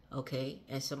 Okay,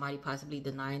 and somebody possibly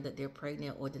denying that they're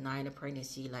pregnant, or denying the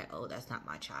pregnancy, like, oh, that's not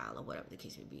my child, or whatever the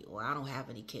case may be, or I don't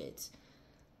have any kids.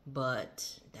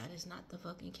 But that is not the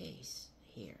fucking case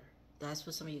here. That's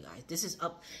for some of you guys. This is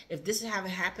up. If this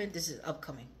haven't happened, this is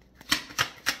upcoming.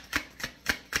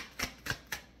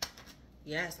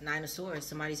 Yes, Nine of Swords.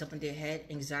 Somebody's up in their head,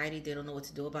 anxiety. They don't know what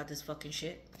to do about this fucking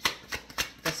shit.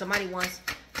 But somebody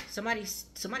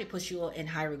puts you in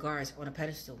high regards, on a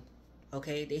pedestal.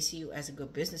 Okay, they see you as a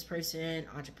good business person,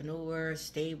 entrepreneur,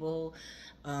 stable,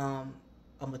 a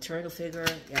maternal figure.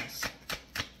 Yes.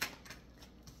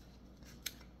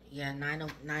 Yeah, Nine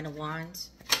of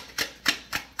Wands.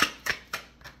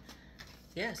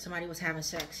 Yeah, somebody was having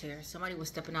sex here. Somebody was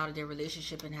stepping out of their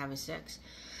relationship and having sex.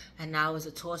 And now it's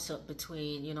a toss-up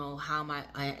between, you know,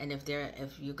 and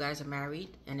if you guys are married,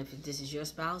 and if this is your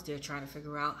spouse, they're trying to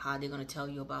figure out how they're going to tell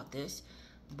you about this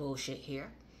bullshit here.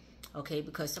 Okay,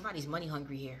 because somebody's money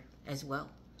hungry here as well.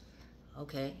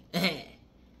 Okay.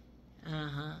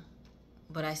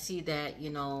 But I see that,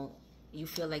 you know, you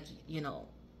feel like, you know,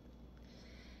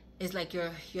 it's like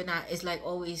you're not, it's like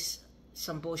always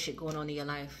some bullshit going on in your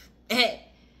life.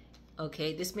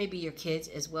 Okay, this may be your kids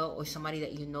as well, or somebody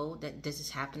that you know that this is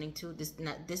happening to.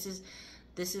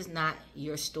 This is not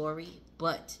your story,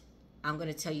 but I'm going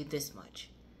to tell you this much.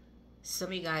 Some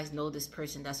of you guys know this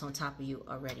person that's on top of you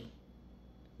already.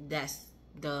 That's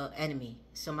the enemy.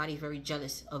 Somebody very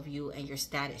jealous of you and your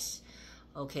status.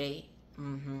 Okay?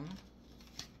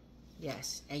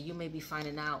 Yes, and you may be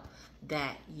finding out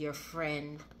that your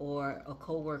friend or a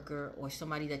co-worker or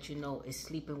somebody that you know is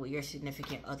sleeping with your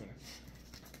significant other.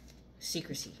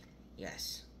 Secrecy.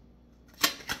 Yes.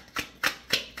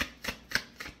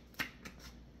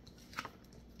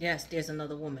 Yes, there's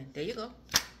another woman. There you go.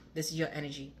 This is your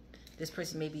energy. This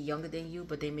person may be younger than you,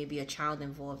 but there may be a child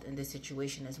involved in this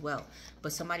situation as well.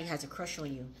 But somebody has a crush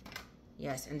on you.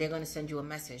 Yes, and they're going to send you a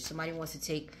message. Somebody wants to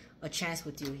take a chance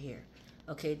with you here.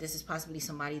 Okay, this is possibly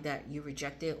somebody that you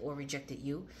rejected or rejected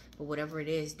you. But whatever it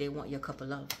is, they want your cup of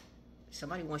love.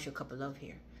 Somebody wants your cup of love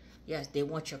here. Yes, they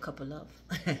want your cup of love.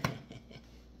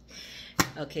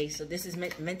 Okay, so this is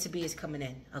meant to be is coming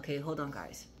in. Okay, hold on,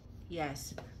 guys.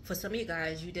 Yes, for some of you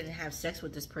guys, you didn't have sex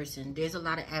with this person. There's a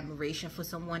lot of admiration for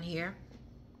someone here.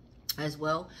 as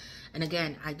well. And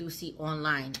again, I do see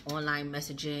online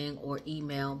messaging or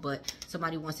email, but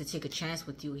somebody wants to take a chance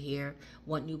with you here,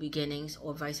 want new beginnings,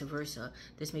 or vice versa.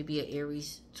 This may be an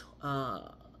Aries,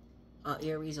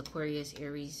 Aquarius,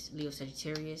 Aries, Leo,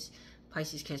 Sagittarius,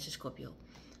 Pisces, Cancer, Scorpio.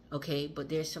 Okay, but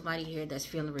there's somebody here that's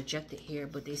feeling rejected here,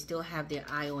 but they still have their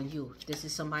eye on you. This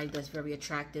is somebody that's very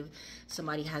attractive.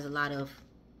 Somebody has a lot of,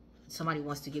 somebody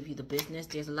wants to give you the business.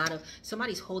 There's a lot of,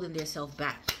 somebody's holding themselves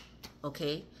back.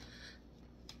 Okay,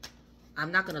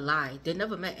 I'm not gonna lie, they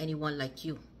never met anyone like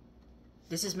you.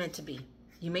 This is meant to be.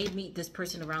 You may meet this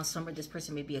person around summer. This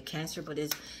person may be a Cancer, but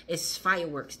it's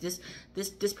fireworks.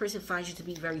 This person finds you to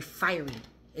be very fiery.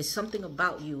 It's something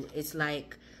about you. It's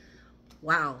like,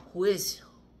 wow, who is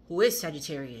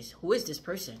Sagittarius? Who is this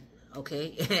person?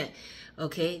 Okay.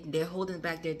 Okay, they're holding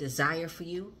back their desire for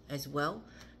you as well.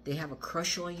 They have a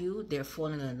crush on you. They're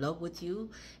falling in love with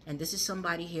you. And this is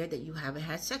somebody here that you haven't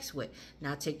had sex with.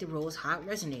 Now take the roles how it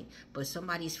resonate. But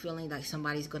somebody's feeling like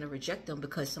somebody's going to reject them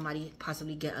because somebody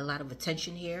possibly get a lot of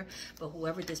attention here. But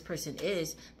whoever this person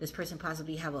is, this person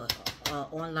possibly have a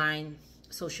online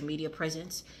social media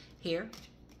presence here.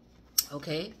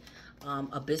 Okay.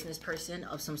 A business person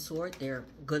of some sort. They're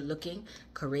good looking,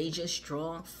 courageous,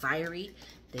 strong, fiery.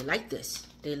 They like this.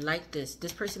 They like this.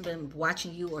 This person been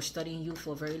watching you or studying you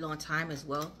for a very long time as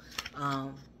well,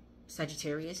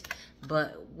 Sagittarius.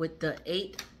 But with the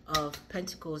 8 of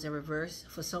Pentacles in reverse,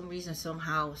 for some reason,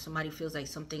 somehow, somebody feels like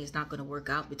something is not going to work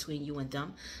out between you and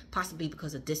them, possibly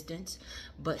because of distance.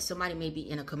 But somebody may be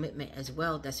in a commitment as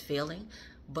well that's failing.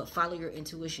 But follow your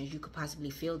intuitions. You could possibly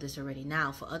feel this already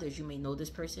now. For others, you may know this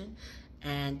person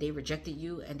and they rejected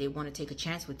you and they want to take a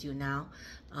chance with you now.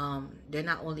 They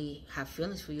not only have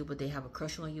feelings for you, but they have a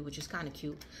crush on you, which is kind of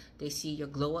cute. They see your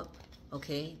glow up.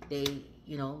 Okay. They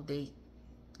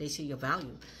see your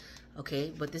value.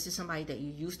 Okay. But this is somebody that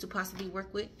you used to possibly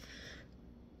work with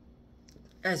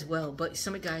as well. But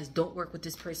some of you guys don't work with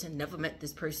this person, never met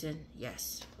this person.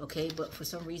 Yes. Okay. But for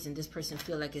some reason, this person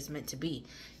feel like it's meant to be.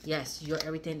 Yes. You're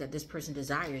everything that this person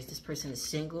desires. This person is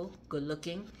single, good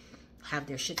looking, have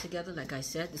their shit together. Like I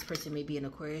said, this person may be an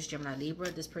Aquarius, Gemini, Libra.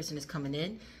 This person is coming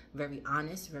in very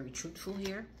honest, very truthful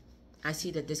here. I see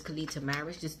that this could lead to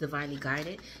marriage. This is divinely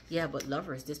guided. Yeah, but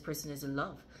lovers, this person is in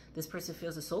love. This person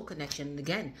feels a soul connection. And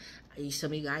again,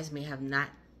 some of you guys may have not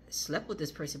slept with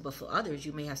this person, but for others,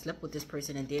 you may have slept with this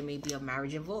person and there may be a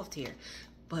marriage involved here.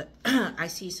 But I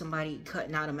see somebody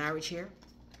cutting out a marriage here.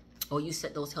 Or you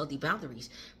set those healthy boundaries.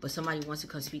 But somebody wants to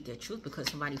come speak their truth because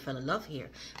somebody fell in love here.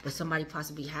 But somebody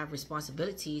possibly have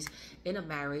responsibilities in a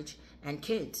marriage and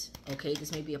kids. Okay,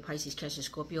 this may be a Pisces, Cancer,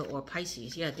 Scorpio, or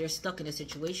Pisces. Yeah, they're stuck in a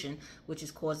situation which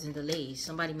is causing delays.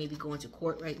 Somebody may be going to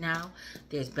court right now.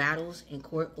 There's battles in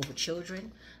court over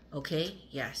children. Okay,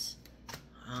 yes.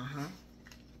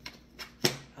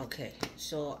 Okay,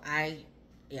 so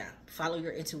follow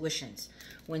your intuitions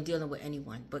when dealing with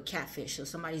anyone. But catfish, so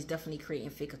somebody's definitely creating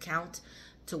fake accounts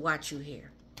to watch you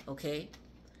here. Okay,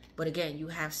 but again, you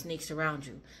have snakes around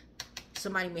you.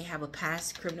 Somebody may have a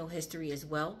past criminal history as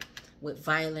well, with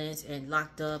violence and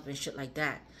locked up and shit like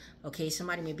that. Okay,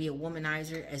 somebody may be a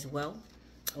womanizer as well.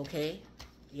 Okay,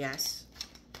 yes,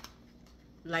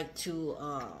 like to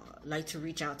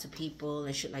reach out to people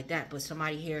and shit like that. But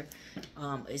somebody here,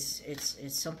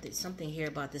 it's something here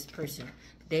about this person.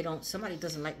 Somebody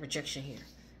doesn't like rejection here.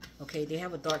 Okay, they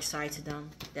have a dark side to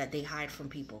them that they hide from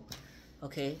people.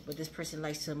 Okay, but this person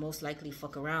likes to most likely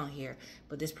fuck around here.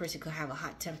 But this person could have a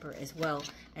hot temper as well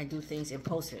and do things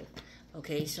impulsive.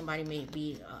 Okay, somebody may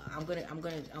be. I'm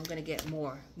gonna get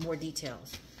more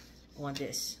details on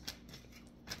this.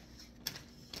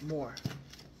 More.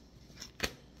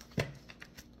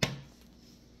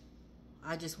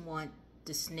 I just want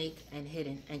the snake and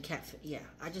hidden and catfish. Yeah,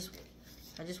 I just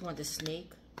want the snake.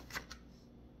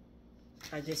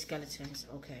 I did skeletons.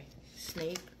 Okay,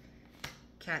 snake,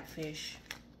 catfish,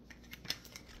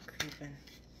 creeping.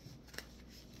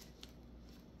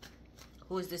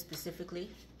 Who is this specifically?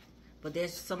 But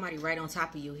there's somebody right on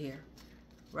top of you here,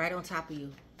 right on top of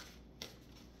you.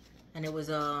 And it was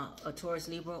a Taurus,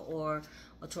 Libra, or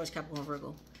a Taurus, Capricorn,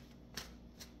 Virgo.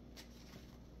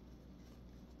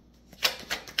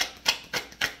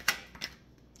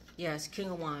 Yes, King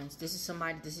of Wands. This is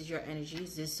somebody, this is your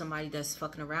energies. This is somebody that's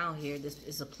fucking around here. This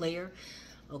is a player,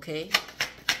 okay?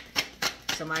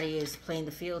 Somebody is playing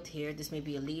the field here. This may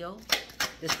be a Leo.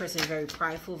 This person is very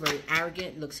prideful, very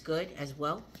arrogant, looks good as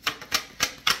well.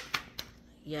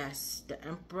 Yes, the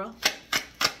Emperor.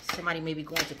 Somebody may be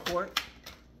going to court.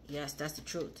 Yes, that's the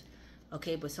truth.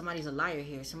 Okay, but somebody's a liar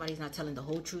here. Somebody's not telling the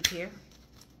whole truth here.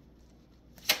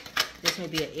 This may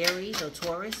be an Aries or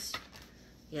Taurus.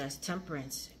 Yes,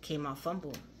 Temperance came out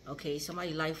fumble. Okay,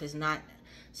 somebody's life is not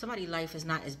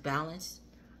as balanced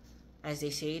as they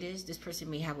say it is. This person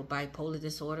may have a bipolar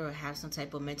disorder or have some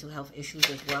type of mental health issues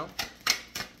as well.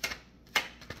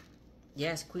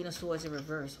 Yes, Queen of Swords in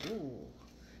reverse. Ooh.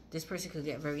 This person could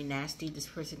get very nasty. This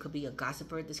person could be a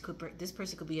gossiper. This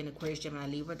person could be an Aquarius, Gemini,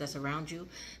 Libra that's around you,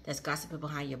 that's gossiping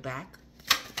behind your back.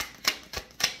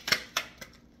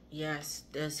 Yes,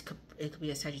 it could be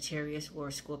a Sagittarius or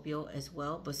a Scorpio as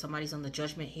well. But somebody's on the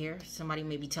judgment here. Somebody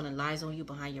may be telling lies on you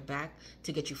behind your back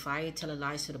to get you fired. Telling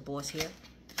lies to the boss here.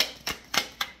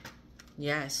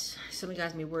 Yes, some of you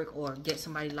guys may work or get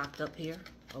somebody locked up here.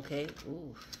 Okay.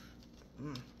 Ooh.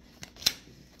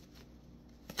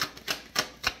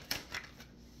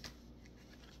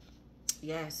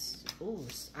 Yes. Ooh,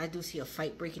 I do see a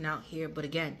fight breaking out here. But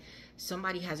again,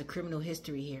 somebody has a criminal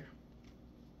history here.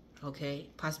 Okay.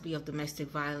 Possibly of domestic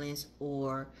violence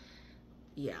or,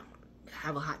 yeah,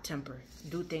 have a hot temper.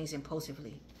 Do things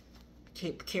impulsively.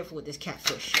 Keep careful with this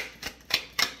catfish.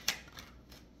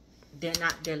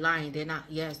 They're lying. They're not,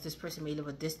 yes, this person may live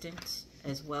a distance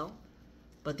as well.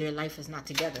 But their life is not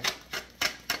together.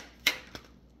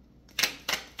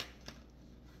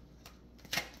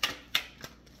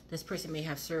 This person may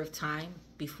have served time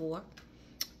before,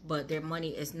 but their money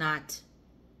is not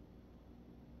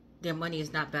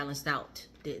balanced out.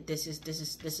 This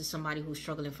is somebody who's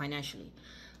struggling financially.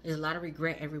 There's a lot of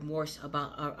regret and remorse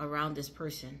around this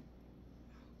person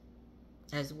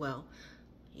as well.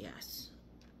 Yes.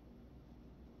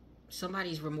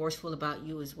 Somebody's remorseful about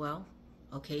you as well.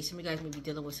 Okay, some of you guys may be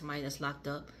dealing with somebody that's locked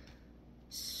up.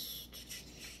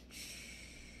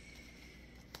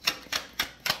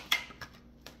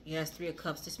 Yes, Three of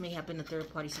Cups. This may have been a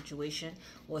third-party situation,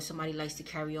 or somebody likes to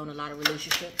carry on a lot of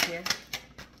relationships here.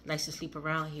 Likes to sleep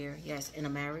around here. Yes, in a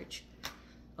marriage.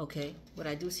 Okay, but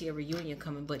I do see a reunion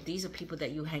coming, but these are people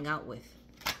that you hang out with.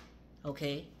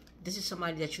 Okay, this is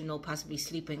somebody that you know possibly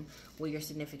sleeping with your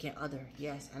significant other.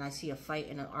 Yes, and I see a fight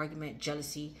and an argument,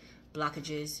 jealousy,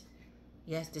 blockages.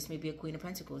 Yes, this may be a Queen of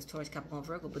Pentacles, Taurus, Capricorn,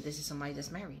 Virgo, but this is somebody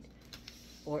that's married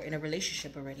or in a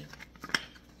relationship already.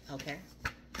 Okay.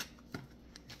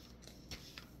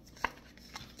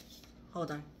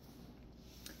 Hold on.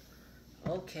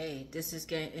 Okay, this is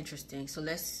getting interesting. So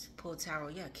let's pull tarot.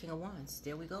 Yeah, King of Wands.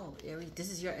 There we go.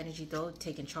 This is your energy, though,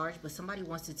 taking charge. But somebody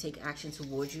wants to take action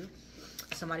towards you.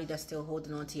 Somebody that's still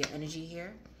holding on to your energy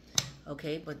here.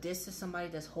 Okay, but this is somebody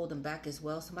that's holding back as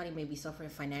well. Somebody may be suffering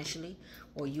financially,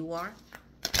 or you are.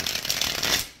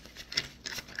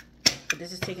 But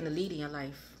this is taking the lead in your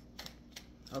life.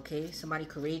 Okay, somebody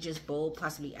courageous, bold,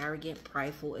 possibly arrogant,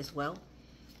 prideful as well.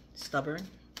 Stubborn.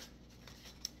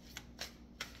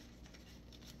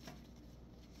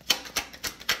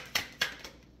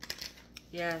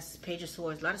 Yes, Page of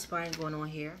Swords. A lot of spying going on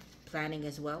here. Planning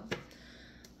as well.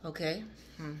 Okay.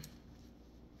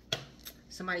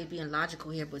 Somebody's being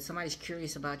logical here, but somebody's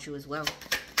curious about you as well.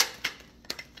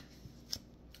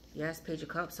 Yes, Page of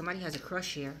Cups. Somebody has a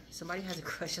crush here. Somebody has a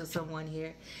crush on someone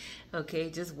here. Okay,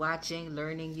 just watching,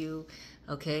 learning you.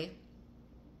 Okay.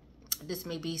 This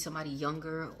may be somebody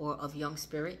younger or of young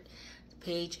spirit.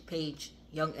 Page,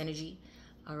 young energy.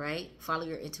 All right. Follow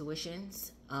your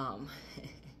intuitions.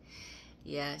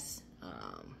 Yes.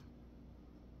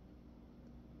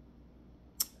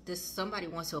 Somebody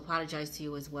wants to apologize to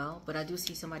you as well, but I do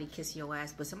see somebody kissing your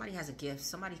ass, but somebody has a gift.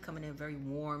 Somebody coming in very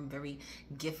warm, very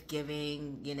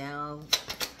gift-giving, you know.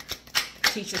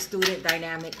 Teacher-student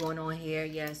dynamic going on here.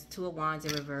 Yes, Two of Wands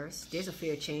in reverse. There's a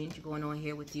fear change going on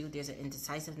here with you. There's an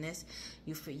indecisiveness.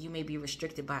 You may be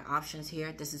restricted by options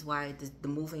here. This is why the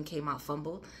moving came out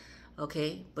fumbled.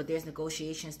 Okay, but there's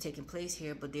negotiations taking place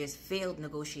here, but there's failed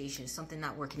negotiations. Something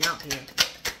not working out here.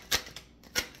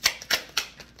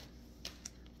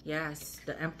 Yes,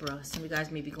 the Emperor. Some of you guys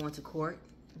may be going to court,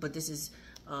 but this is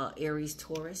Aries,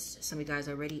 Taurus. Some of you guys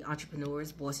are already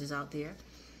entrepreneurs, bosses out there.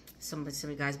 Some of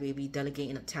you guys may be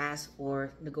delegating a task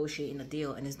or negotiating a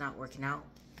deal, and it's not working out.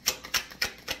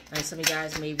 And some of you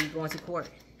guys may be going to court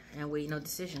and waiting on a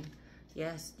decision.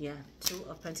 Yes, yeah, Two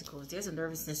of Pentacles. There's a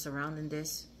nervousness surrounding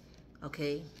this.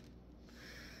 Okay.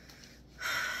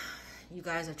 You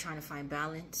guys are trying to find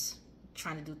balance,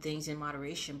 trying to do things in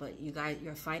moderation, but you guys,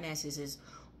 your finances is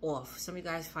off. Some of you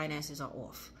guys' finances are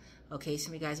off. Okay,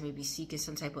 some of you guys may be seeking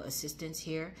some type of assistance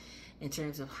here in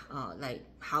terms of like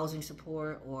housing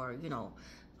support or, you know,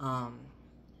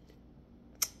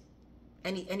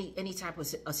 any type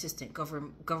of assistant,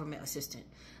 government assistant.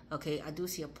 Okay, I do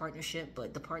see a partnership,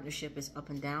 but the partnership is up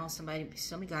and down. Some of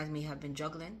you guys may have been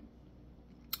juggling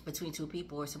between two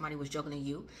people, or somebody was juggling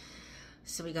you.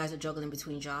 Some of you guys are juggling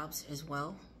between jobs as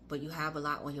well, but you have a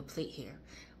lot on your plate here.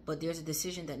 But there's a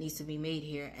decision that needs to be made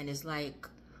here, and it's like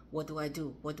What do I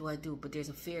do? What do I do? But there's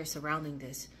a fear surrounding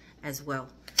this as well.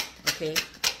 Okay.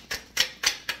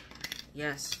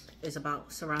 Yes, it's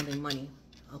about surrounding money.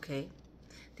 Okay.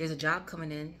 There's a job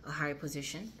coming in, a higher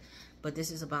position, but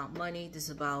this is about money. This is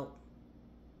about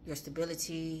your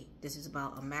stability. This is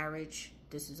about a marriage.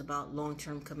 This is about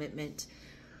long-term commitment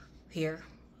here.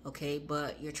 Okay,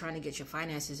 but you're trying to get your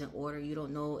finances in order. You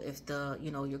don't know if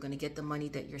you're going to get the money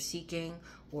that you're seeking,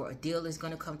 or a deal is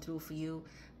going to come through for you.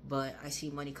 But I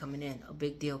see money coming in, a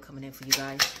big deal coming in for you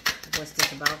guys. What's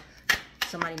this about?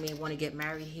 Somebody may want to get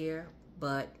married here,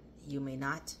 but you may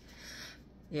not.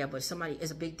 Yeah, but somebody, is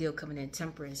a big deal coming in.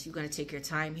 Temperance. You're going to take your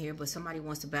time here, but somebody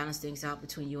wants to balance things out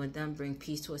between you and them, bring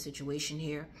peace to a situation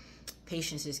here.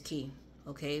 Patience is key.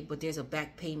 Okay, but there's a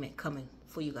back payment coming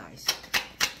for you guys.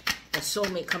 A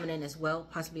soulmate coming in as well,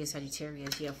 possibly a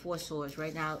Sagittarius. Yeah, 4 swords.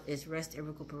 Right now is rest and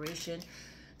recuperation.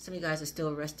 Some of you guys are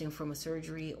still resting from a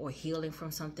surgery or healing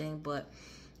from something, but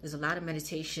there's a lot of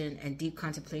meditation and deep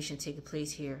contemplation taking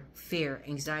place here. Fear,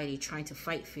 anxiety, trying to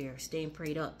fight fear, staying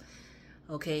prayed up.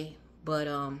 Okay, but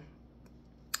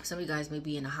some of you guys may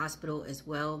be in the hospital as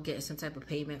well, getting some type of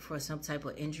payment for some type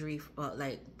of injury,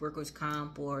 like workers'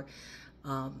 comp or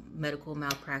medical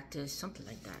malpractice, something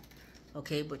like that.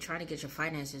 Okay, but trying to get your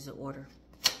finances in order.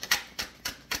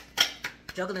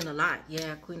 Juggling a lot.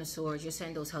 Yeah, Queen of Swords. You're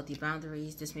setting those healthy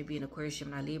boundaries. This may be an Aquarius,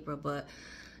 Gemini, Libra, but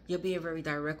you're being very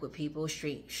direct with people.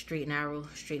 Straight and narrow,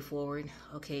 straightforward.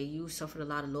 Okay, you suffered a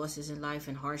lot of losses in life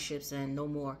and hardships and no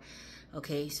more.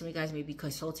 Okay, some of you guys may be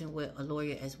consulting with a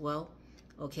lawyer as well.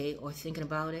 Okay, or thinking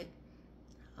about it.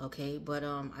 Okay, but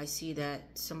I see that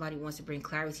somebody wants to bring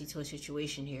clarity to a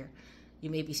situation here. You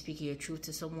may be speaking your truth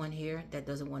to someone here that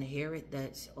doesn't want to hear it.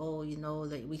 That's, oh, you know,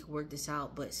 like we can work this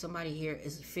out. But somebody here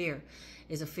is a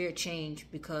fear change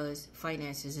because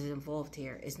finances is involved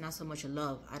here. It's not so much a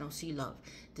love. I don't see love.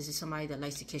 This is somebody that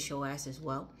likes to kiss your ass as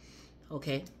well.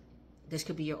 Okay, this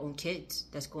could be your own kids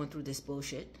that's going through this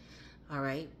bullshit. All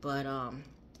right, but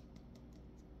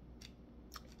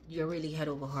you're really head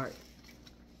over heart.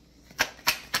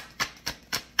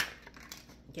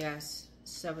 Yes.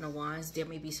 7 of Wands. There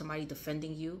may be somebody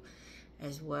defending you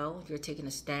as well. You're taking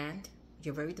a stand.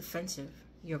 You're very defensive.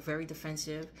 You're very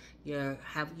defensive. You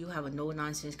have a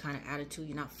no-nonsense kind of attitude.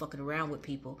 You're not fucking around with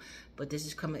people. But this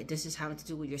is having to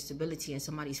do with your stability, and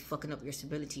somebody's fucking up your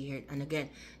stability here. And again,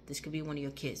 this could be one of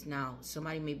your kids. Now,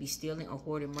 somebody may be stealing or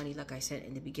hoarding money, like I said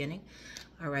in the beginning.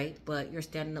 All right, but you're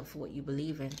standing up for what you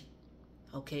believe in.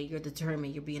 Okay, you're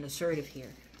determined. You're being assertive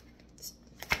here.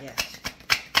 Yes.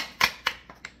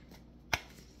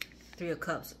 3 of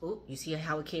Cups. Oh, you see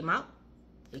how it came out?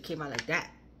 It came out like that.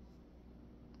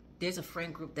 There's a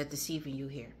friend group that's deceiving you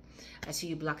here. I see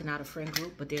you blocking out a friend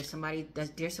group, but there's somebody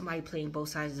playing both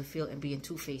sides of the field and being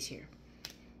two-faced here.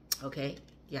 Okay?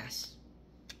 Yes.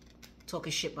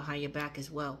 Talking shit behind your back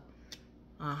as well.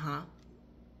 Uh-huh.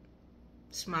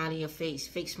 Smile in your face.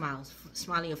 Fake smiles.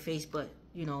 Smile in your face, but,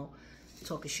 you know,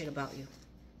 talking shit about you.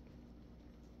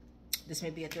 This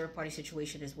may be a third-party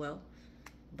situation as well,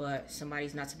 but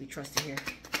somebody's not to be trusted here.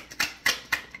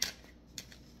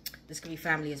 This could be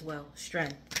family as well.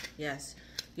 Strength. Yes.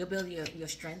 You'll build your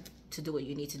strength to do what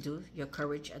you need to do. Your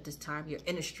courage at this time. Your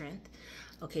inner strength.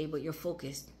 Okay, but you're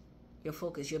focused. You're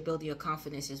focused. You're building your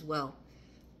confidence as well.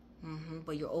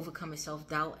 But you're overcoming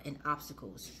self-doubt and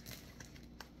obstacles.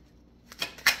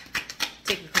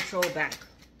 Taking control back,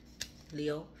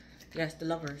 Leo. Yes, the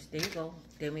lovers. There you go.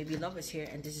 There may be lovers here,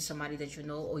 and this is somebody that you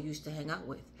know or used to hang out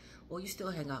with, or you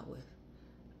still hang out with.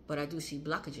 But I do see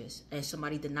blockages and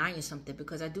somebody denying something,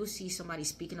 because I do see somebody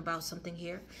speaking about something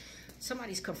here.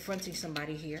 Somebody's confronting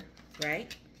somebody here,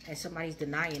 right? And somebody's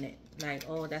denying it. Like,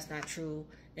 oh, that's not true,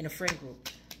 in a friend group.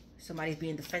 Somebody's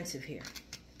being defensive here,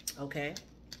 okay?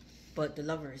 But the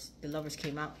lovers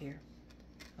came out here,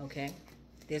 okay?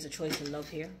 There's a choice in love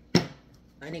here.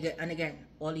 And again,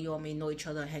 all of y'all may know each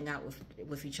other, hang out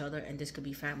with each other, and this could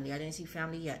be family. I didn't see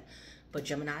family yet, but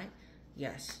Gemini,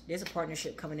 yes. There's a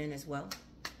partnership coming in as well.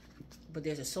 But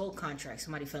there's a soul contract.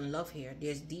 Somebody fell in love here.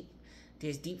 There's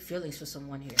deep feelings for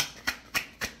someone here.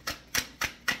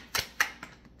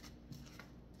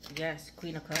 Yes,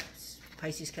 Queen of Cups.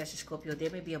 Pisces, Cancer, Scorpio. There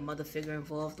may be a mother figure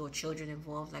involved or children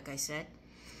involved, like I said.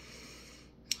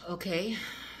 Okay.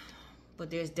 But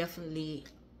there's definitely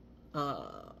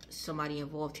somebody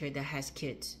involved here that has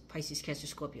kids. Pisces, Cancer,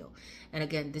 Scorpio. And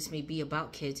again, this may be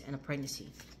about kids and a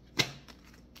pregnancy.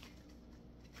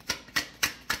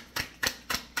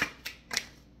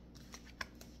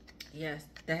 Yes,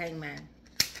 the Hangman.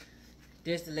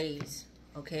 There's delays,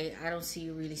 okay? I don't see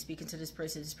you really speaking to this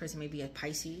person. This person may be a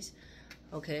Pisces,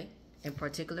 okay, in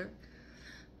particular.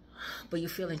 But you're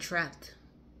feeling trapped,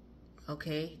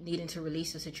 Okay, needing to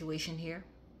release a situation here.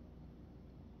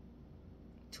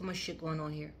 Too much shit going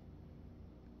on here.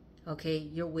 Okay,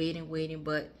 you're waiting,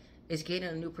 but it's getting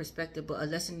a new perspective, but a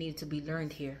lesson needed to be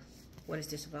learned here. What is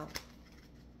this about?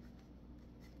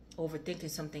 Overthinking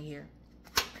something here.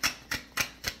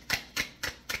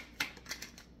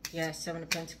 Yeah, Seven of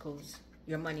Pentacles.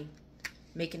 Your money.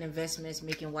 Making investments,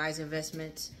 making wise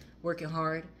investments, working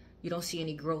hard. You don't see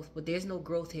any growth, but there's no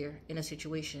growth here in a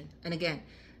situation. And again,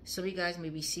 some of you guys may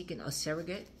be seeking a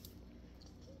surrogate,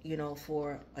 you know,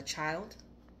 for a child,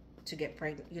 to get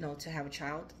pregnant, you know, to have a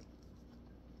child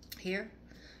here.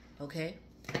 Okay.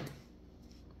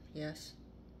 Yes.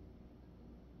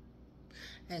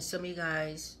 And some of you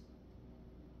guys,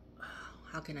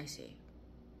 how can I say?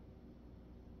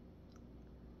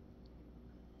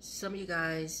 Some of you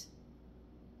guys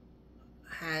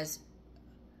has,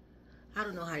 I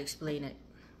don't know how to explain it.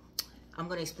 I'm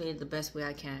going to explain it the best way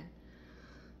I can.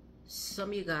 Some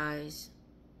of you guys,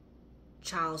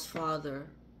 child's father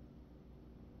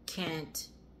can't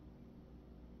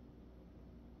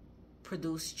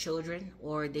produce children,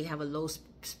 or they have a low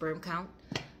sperm count.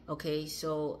 Okay,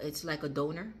 so it's like a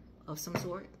donor of some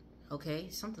sort. Okay,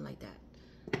 something like that.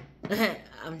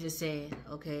 I'm just saying.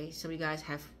 Okay, some of you guys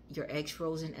have your eggs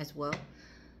frozen as well.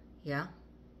 Yeah.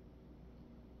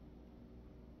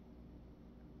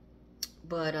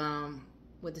 But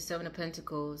with the Seven of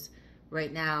Pentacles,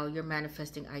 right now you're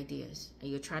manifesting ideas and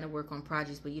you're trying to work on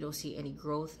projects, but you don't see any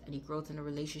growth in a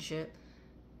relationship.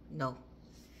 No.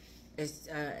 It's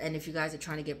and if you guys are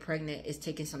trying to get pregnant, it's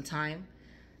taking some time.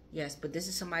 Yes, but this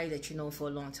is somebody that you know for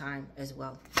a long time as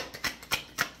well.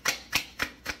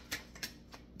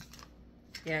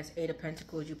 Yes, Eight of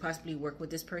Pentacles. You possibly work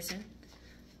with this person.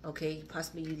 Okay,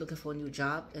 possibly you're looking for a new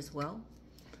job as well.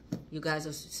 You guys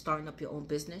are starting up your own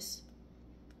business.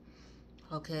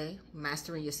 Okay,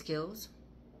 mastering your skills,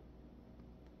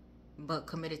 but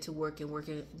committed to working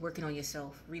on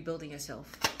yourself, rebuilding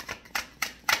yourself.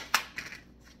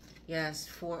 Yes,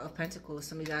 Four of Pentacles.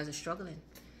 Some of you guys are struggling,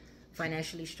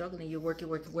 financially struggling. You're working,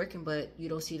 but you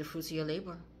don't see the fruits of your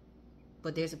labor.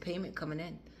 But there's a payment coming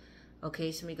in.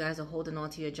 Okay, some of you guys are holding on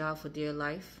to your job for dear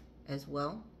life as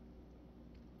well.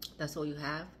 That's all you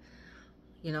have,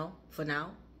 you know, for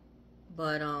now.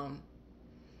 But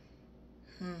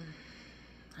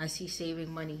I see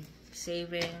saving money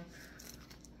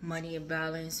and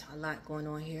balance. A lot going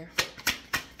on here.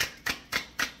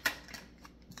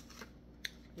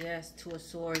 Yes, Two of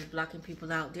Swords, blocking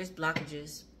people out. There's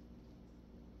blockages.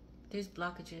 There's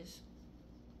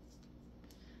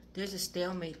a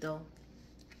stalemate though.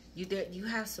 You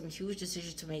have some huge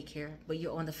decisions to make here, but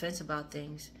you're on the fence about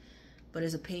things. But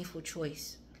it's a painful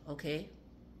choice, okay?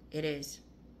 It is.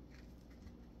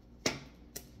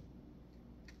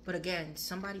 But again,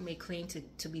 somebody may claim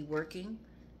to be working,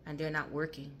 and they're not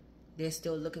working. They're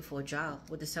still looking for a job.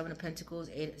 With the Seven of Pentacles,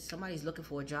 somebody's looking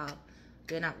for a job.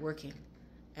 They're not working.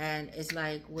 And it's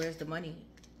like, where's the money?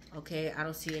 Okay, I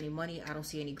don't see any money. I don't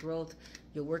see any growth.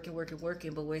 You're working,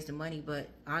 but where's the money? But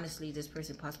honestly, this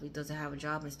person possibly doesn't have a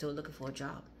job and still looking for a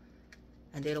job.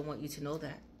 And they don't want you to know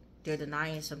that. They're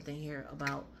denying something here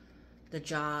about the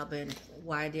job and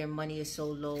why their money is so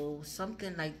low.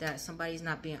 Something like that. Somebody's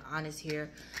not being honest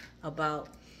here about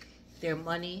their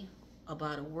money,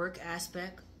 about a work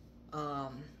aspect.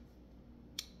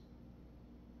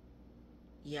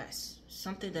 Yes,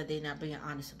 something that they're not being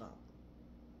honest about.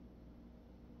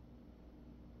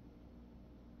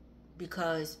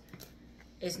 Because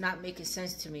it's not making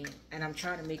sense to me, and I'm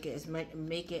trying to make it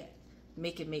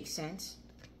make sense.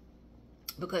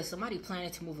 Because somebody planning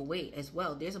to move away as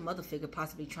well. There's a mother figure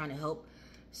possibly trying to help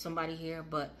somebody here,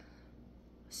 but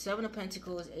Seven of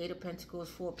Pentacles, Eight of Pentacles,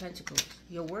 Four of Pentacles.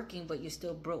 You're working, but you're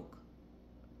still broke.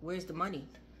 Where's the money?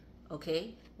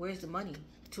 Okay, where's the money?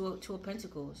 Two of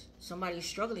Pentacles. Somebody's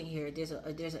struggling here. There's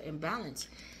an imbalance.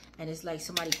 And it's like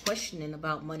somebody questioning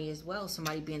about money as well.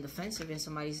 Somebody being defensive, and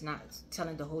somebody's not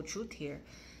telling the whole truth here.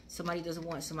 Somebody doesn't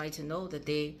want somebody to know that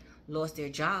they lost their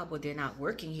job, or they're not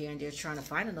working here and they're trying to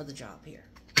find another job here.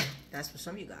 That's for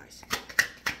some of you guys.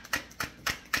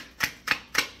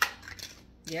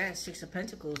 Yeah, Six of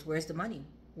Pentacles. Where's the money?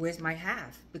 Where's my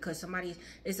half? Because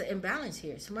it's an imbalance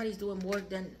here. Somebody's doing more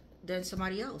than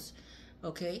somebody else.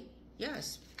 Okay,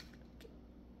 yes.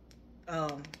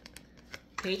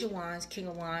 Page of Wands, King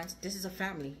of Wands. This is a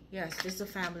family. Yes, this is a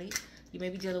family. You may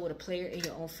be dealing with a player in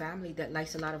your own family that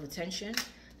likes a lot of attention,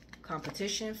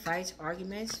 competition, fights,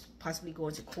 arguments, possibly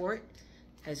going to court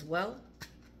as well.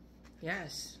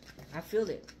 Yes, I feel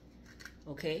it.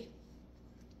 Okay.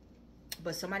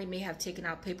 But somebody may have taken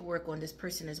out paperwork on this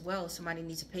person as well. Somebody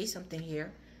needs to pay something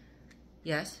here.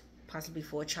 Yes, possibly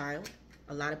for a child.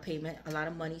 A lot of payment, a lot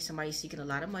of money. Somebody's seeking a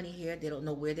lot of money here. They don't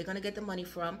know where they're going to get the money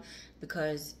from,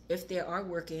 because if they are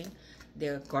working,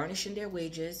 they're garnishing their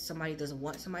wages. Somebody doesn't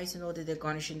want somebody to know that they're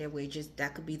garnishing their wages.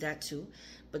 That could be that too.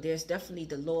 But there's definitely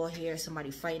the law here.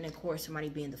 Somebody fighting in court. Somebody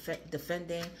being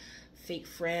defending. Fake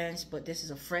friends. But this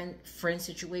is a friend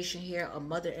situation here. A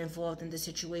mother involved in the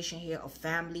situation here. A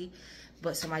family.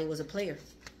 But somebody was a player.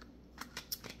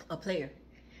 A player.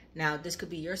 Now, this could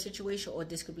be your situation, or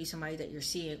this could be somebody that you're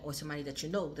seeing, or somebody that you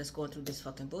know that's going through this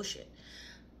fucking bullshit.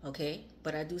 Okay?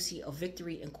 But I do see a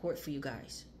victory in court for you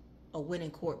guys. A win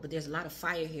in court. But there's a lot of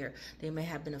fire here. There may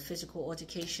have been a physical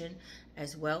altercation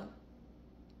as well.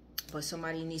 But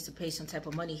somebody needs to pay some type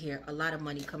of money here. A lot of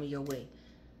money coming your way.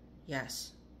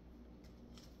 Yes.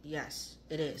 Yes,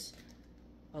 it is.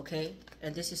 Okay?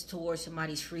 And this is towards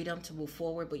somebody's freedom to move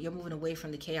forward. But you're moving away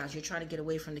from the chaos. You're trying to get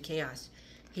away from the chaos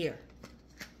here.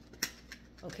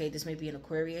 Okay, this may be an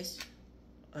Aquarius,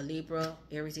 a Libra,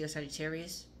 Aries, or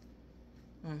Sagittarius.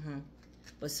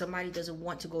 But somebody doesn't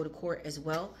want to go to court as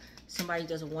well. Somebody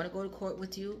doesn't want to go to court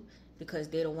with you because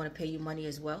they don't want to pay you money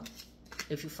as well.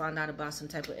 If you found out about some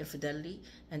type of infidelity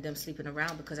and them sleeping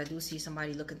around, because I do see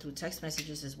somebody looking through text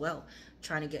messages as well,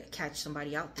 trying to catch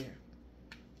somebody out there.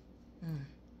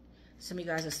 Some of you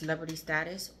guys are celebrity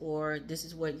status, or this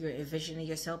is what you're envisioning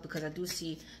yourself, because I do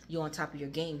see you on top of your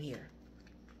game here.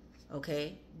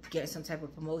 Okay, getting some type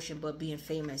of promotion, but being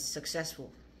famous, successful.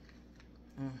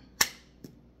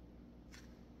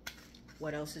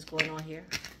 What else is going on here?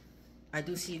 I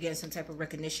do see you getting some type of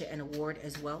recognition and award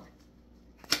as well.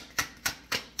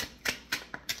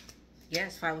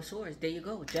 Yes, Five of Swords. There you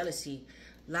go. Jealousy.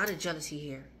 A lot of jealousy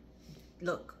here.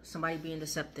 Look, somebody being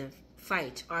deceptive.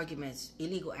 Fight, arguments,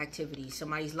 illegal activities.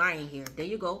 Somebody's lying here. There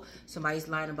you go. Somebody's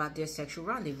lying about their sexual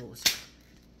rendezvous.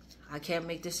 I can't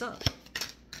make this up.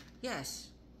 Yes.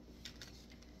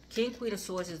 King, Queen of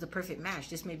Swords is the perfect match.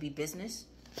 This may be business.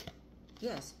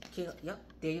 Yes. Yep.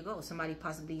 There you go. Somebody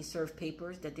possibly served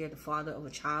papers that they're the father of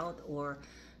a child, or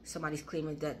somebody's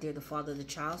claiming that they're the father of the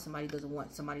child. Somebody doesn't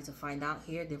want somebody to find out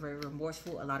here. They're very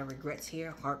remorseful. A lot of regrets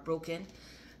here. Heartbroken.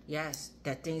 Yes.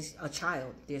 That thing's a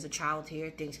child. There's a child here.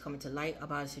 Things coming to light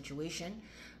about a situation.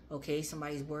 Okay.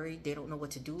 Somebody's worried. They don't know what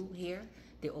to do here.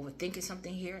 They're overthinking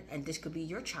something here. And this could be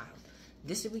your child.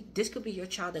 This could be your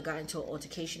child that got into an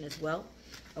altercation as well.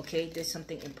 Okay, there's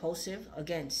something impulsive.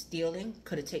 Again, stealing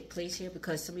could have taken place here,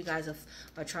 because some of you guys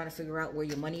are trying to figure out where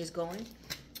your money is going.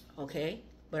 Okay,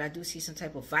 but I do see some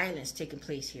type of violence taking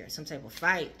place here. Some type of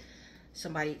fight.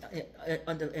 Somebody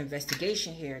under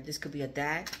investigation here. This could be a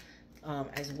dad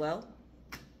as well.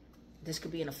 This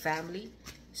could be in a family.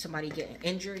 Somebody getting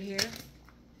injured here,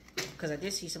 because I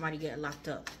did see somebody getting locked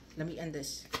up. Let me end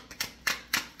this.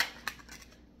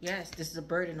 Yes, this is a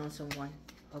burden on someone,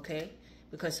 okay?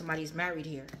 Because somebody's married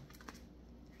here.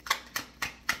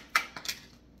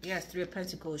 Yes, Three of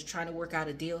Pentacles, trying to work out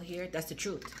a deal here. That's the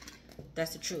truth.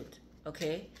 That's the truth,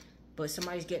 okay? But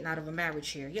somebody's getting out of a marriage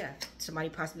here. Yeah, somebody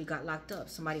possibly got locked up.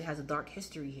 Somebody has a dark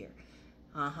history here.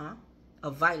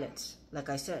 Of violence. Like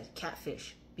I said,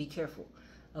 catfish. Be careful,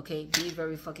 okay? Be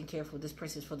very fucking careful. This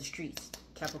person's for the streets.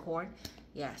 Capricorn,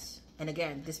 yes. And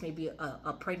again, this may be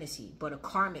a pregnancy, but a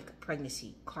karmic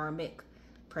pregnancy. Karmic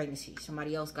pregnancy.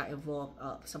 Somebody else got involved.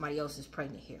 Somebody else is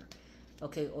pregnant here.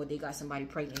 Okay, or they got somebody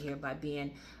pregnant here by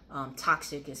being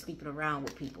toxic and sleeping around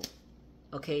with people.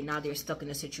 Okay, now they're stuck in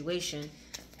a situation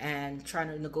and trying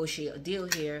to negotiate a deal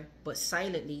here, but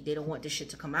silently, they don't want this shit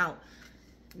to come out.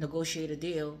 Negotiate a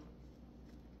deal.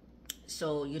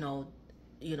 So, you know,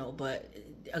 but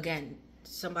again,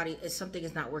 something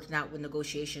is not working out with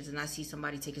negotiations, and I see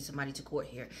somebody taking somebody to court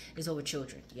here. It's over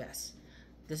children. Yes,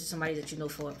 this is somebody that you know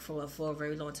for a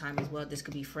very long time as well. This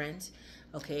could be friends,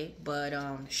 okay? But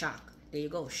shock. There you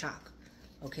go, shock.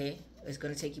 Okay, it's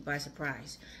gonna take you by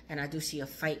surprise. And I do see a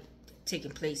fight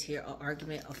taking place here, an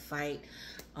argument, a fight,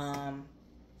 a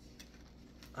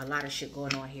lot of shit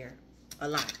going on here. A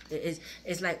lot.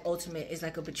 It's like ultimate. It's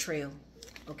like a betrayal.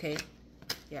 Okay.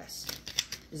 Yes,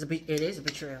 it is a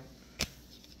betrayal.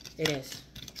 It is.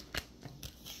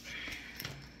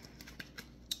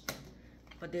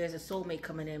 But there's a soulmate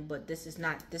coming in, but this is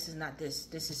not this.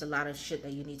 This is a lot of shit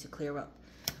that you need to clear up.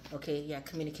 Okay, yeah,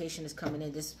 communication is coming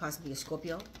in. This is possibly a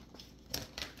Scorpio.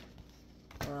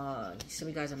 Some of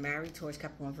you guys are married, Taurus,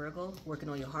 Capricorn, Virgo, working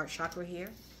on your heart chakra here.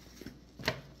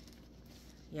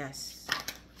 Yes.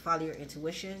 Follow your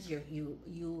intuitions.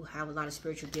 You have a lot of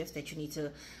spiritual gifts that you need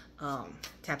to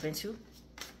tap into.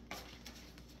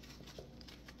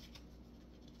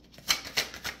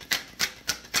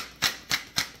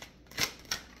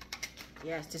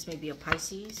 Yes, this may be a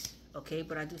Pisces. okay?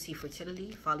 But I do see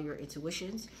fertility. Follow your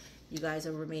intuitions. You guys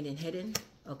are remaining hidden,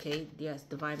 okay? Yes,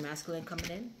 divine masculine coming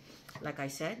in. Like I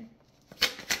said,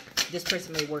 this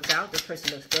person may work out. This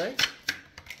person looks good.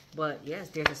 But yes,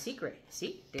 there's a secret.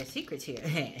 See, there's secrets here.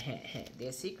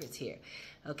 There's secrets here.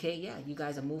 Okay, yeah, you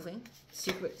guys are moving.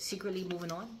 Secretly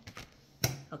moving on.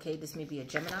 Okay, this may be a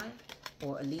Gemini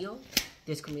or a Leo.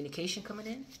 There's communication coming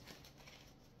in.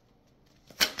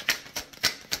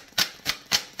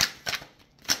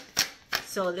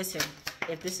 So listen,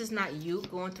 if this is not you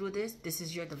going through this, this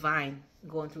is your divine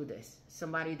going through this.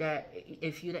 Somebody that,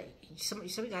 some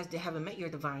of you guys, they haven't met your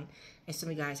divine, and some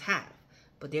of you guys have.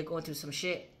 But they're going through some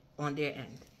shit on their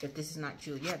end. If this is not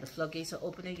you, yeah, the floodgates are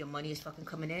opening. Your money is fucking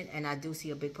coming in. And I do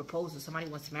see a big proposal. Somebody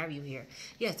wants to marry you here.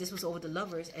 Yes, this was over the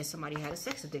lovers and somebody had a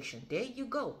sex addiction. There you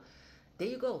go. There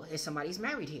you go. And somebody's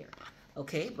married here.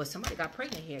 Okay, but somebody got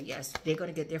pregnant here. Yes, they're going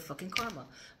to get their fucking karma.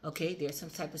 Okay, there's some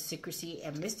type of secrecy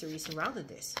and mystery surrounding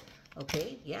this.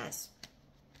 Okay, yes.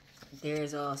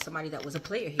 There's somebody that was a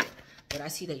player here. But I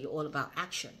see that you're all about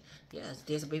action. Yes,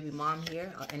 there's a baby mom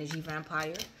here, an energy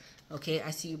vampire. Okay,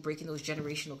 I see you breaking those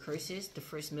generational curses, the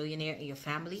first millionaire in your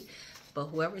family. But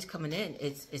whoever is coming in,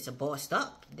 it's a bossed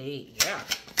up. Yeah,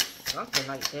 something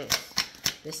like this.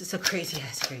 This is a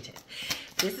crazy-ass reading.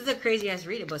 This is a crazy-ass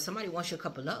reading, but somebody wants your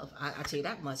cup of love. I'll tell you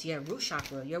that much. Yeah, root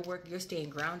chakra, your work, you're staying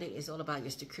grounded. It's all about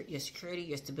your security,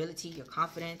 your stability, your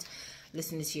confidence.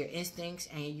 Listening to your instincts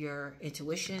and your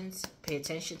intuitions. Pay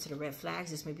attention to the red flags.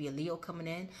 This may be a Leo coming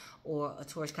in or a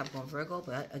Taurus, Capricorn, Virgo.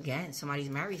 But again, somebody's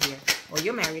married here. Or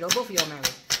you're married or both of you are married.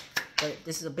 But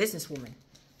this is a businesswoman.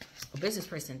 A business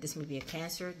person. This may be a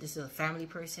Cancer. This is a family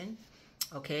person.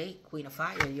 Okay. Queen of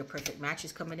Fire. Your perfect match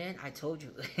is coming in. I told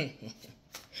you.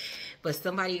 But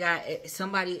somebody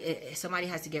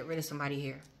has to get rid of somebody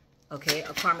here. Okay.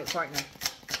 A karmic partner.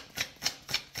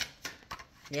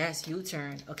 Yes,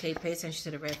 U-turn. Okay, pay attention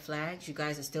to the red flags. You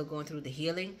guys are still going through the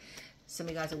healing. Some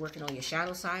of you guys are working on your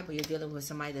shadow side, but you're dealing with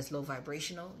somebody that's low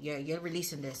vibrational. You're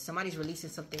releasing this. Somebody's releasing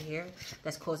something here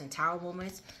that's causing tower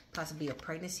moments, possibly a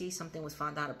pregnancy. Something was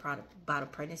found out about a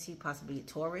pregnancy, possibly a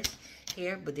Taurus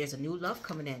here, but there's a new love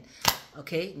coming in.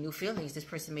 Okay, new feelings. This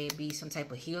person may be some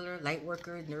type of healer, light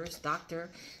worker, nurse, doctor.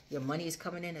 Your money is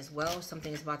coming in as well.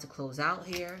 Something is about to close out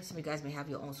here. Some of you guys may have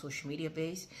your own social media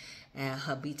base.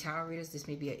 And be tarot readers. This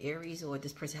may be an Aries, or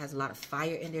this person has a lot of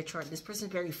fire in their chart. This person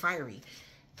is very fiery.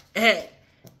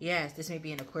 Yes, this may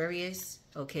be an Aquarius.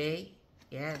 Okay.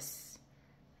 Yes.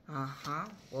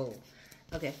 Whoa.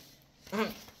 Okay.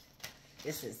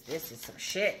 This is some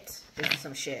shit. This is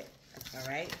some shit. All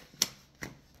right.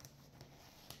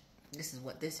 This is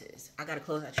what this is. I gotta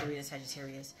close out your reading,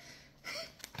 Sagittarius.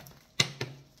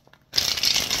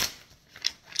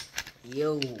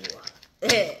 Yo.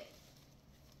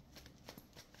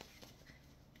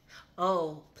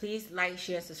 Oh, please like,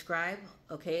 share, subscribe.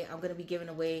 Okay, I'm gonna be giving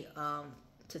away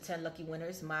to 10 lucky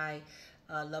winners my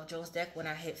Love Jones deck when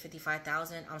I hit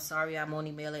 55,000. I'm sorry, I'm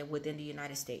only mailing within the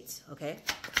United States. Okay.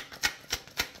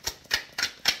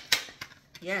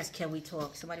 Yes, can we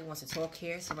talk? Somebody wants to talk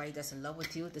here. Somebody that's in love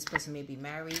with you. This person may be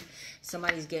married.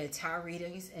 Somebody's getting tarot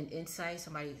readings and insight.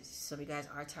 Some of you guys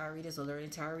are tarot readers or learning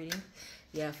tarot reading.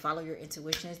 Yeah, follow your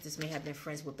intuitions. This may have been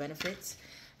friends with benefits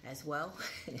as well.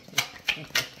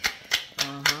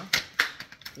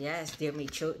 Yes, there may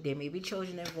be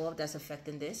children involved that's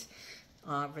affecting this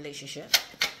relationship.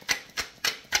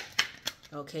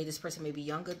 Okay, this person may be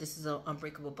younger. This is an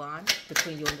unbreakable bond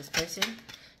between you and this person.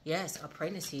 Yes, a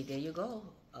pregnancy. There you go.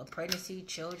 A pregnancy,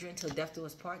 children, till death do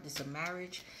us part. This is a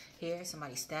marriage here.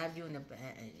 Somebody stabbed you in the...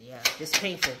 yeah, this is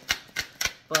painful.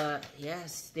 But,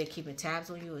 yes, they're keeping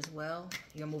tabs on you as well.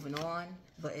 You're moving on,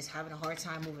 but it's having a hard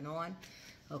time moving on.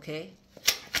 Okay?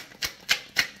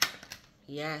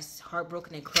 Yes,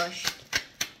 heartbroken and crushed.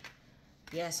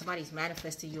 Yes, somebody's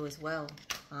manifesting you as well.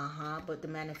 But the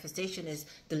manifestation is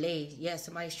delayed. Yes,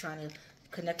 somebody's trying to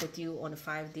connect with you on the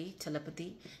 5D,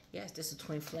 telepathy. Yes, this is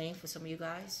twin flame for some of you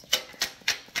guys.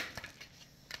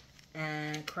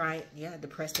 And crying, yeah,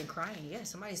 depressed and crying. Yes,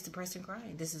 somebody's depressed and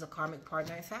crying. This is a karmic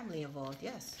partner and family involved.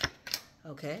 Yes.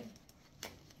 Okay.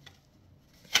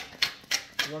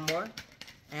 One more.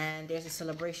 And there's a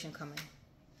celebration coming.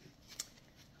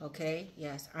 Okay.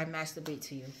 Yes, I masturbate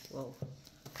to you. Whoa.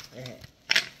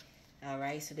 All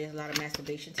right, so there's a lot of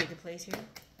masturbation taking place here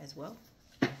as well.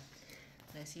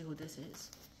 Let's see who this is.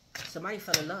 Somebody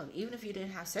fell in love. Even if you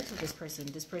didn't have sex with this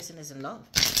person is in love.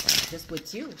 Just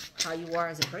with you, how you are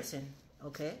as a person.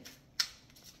 Okay?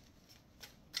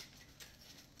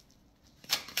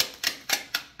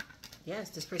 Yes,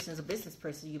 this person is a business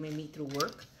person you may meet through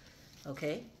work.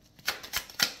 Okay?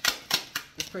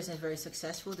 This person is very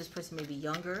successful. This person may be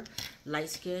younger. light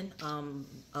skin,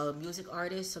 a music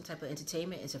artist, some type of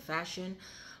entertainment, into fashion,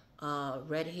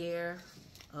 red hair,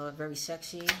 very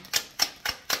sexy,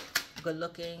 good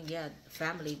looking. Yeah,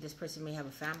 family. This person may have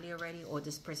a family already, or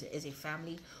this person is a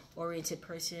family oriented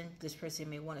person. This person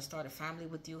may want to start a family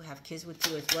with you, have kids with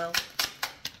you as well.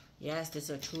 Yes, there's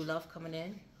a true love coming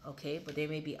in. Okay, but there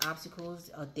may be obstacles.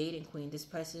 A dating queen. This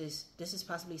is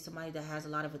possibly somebody that has a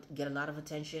lot of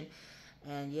attention,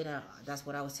 and you know, that's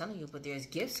what I was telling you. But there's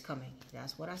gifts coming.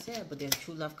 That's what I said. But there's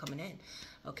true love coming in.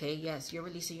 Okay, yes, you're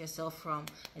releasing yourself from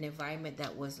an environment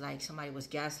that was like somebody was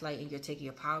gaslighting. You're taking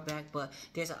your power back. But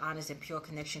there's an honest and pure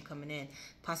connection coming in.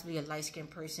 Possibly a light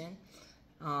skinned person,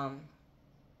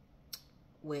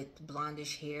 with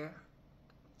blondish hair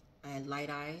and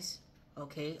light eyes.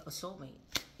 Okay, a soulmate.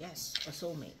 Yes, a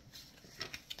soulmate.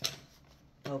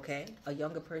 Okay, a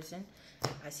younger person.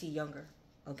 I see younger.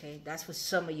 Okay, that's for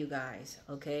some of you guys.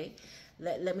 Okay,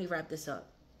 let me wrap this up.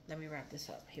 Let me wrap this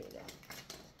up. Here we go.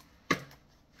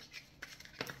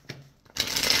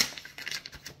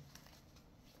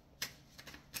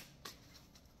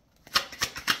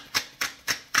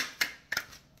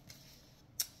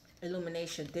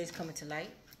 Illumination. This coming to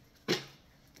light.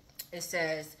 It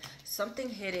says something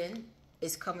hidden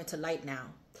is coming to light now.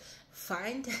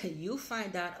 You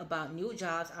find out about new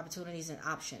jobs, opportunities, and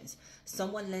options.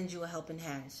 Someone lends you a helping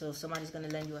hand. So somebody's going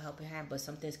to lend you a helping hand, but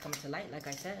something's coming to light, like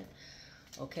I said.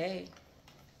 Okay.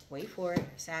 Wait for it,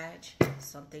 Sag.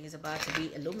 Something is about to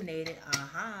be illuminated.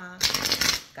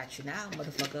 Got you now,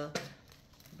 motherfucker.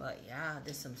 But yeah,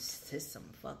 there's some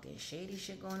fucking shady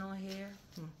shit going on here.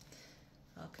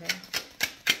 Okay.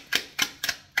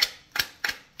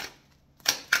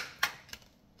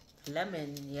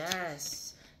 Lemon, yes.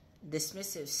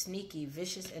 Dismissive, sneaky,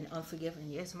 vicious, and unforgiving.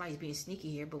 Yes, somebody's being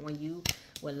sneaky here, but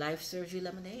when life serves you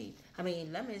lemonade. I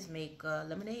mean, lemons make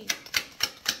lemonade.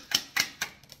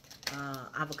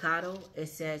 Avocado, it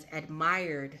says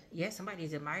admired. Yes,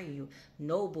 somebody's admiring you.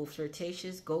 Noble,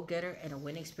 flirtatious, go-getter, and a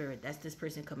winning spirit. That's this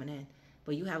person coming in.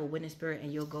 But you have a winning spirit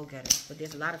and you're a go-getter. But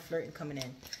there's a lot of flirting coming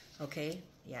in. Okay?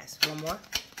 Yes. One more.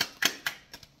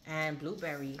 And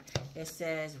blueberry, it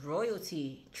says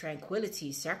royalty,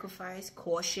 tranquility, sacrifice,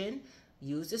 caution,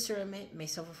 use discernment, may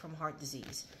suffer from heart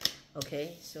disease.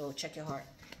 Okay, so check your heart.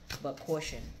 But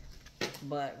caution.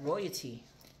 But royalty.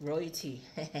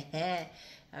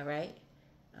 All right.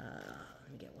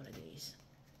 Let me get one of these.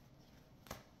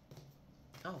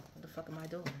 Oh, what the fuck am I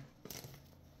doing?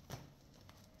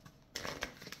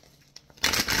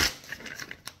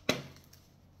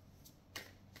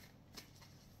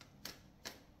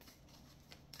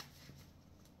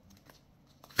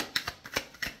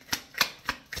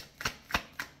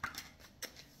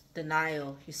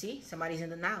 Denial. You see? Somebody's in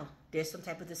denial. There's some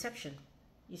type of deception.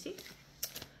 You see?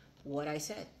 What I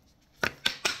said.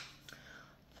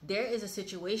 There is a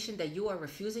situation that you are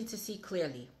refusing to see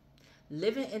clearly.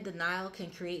 Living in denial can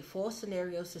create false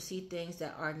scenarios to see things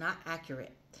that are not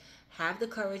accurate. Have the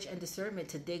courage and discernment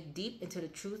to dig deep into the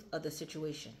truth of the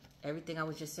situation. Everything I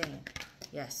was just saying.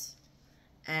 Yes.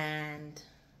 And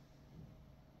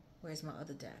where's my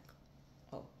other deck?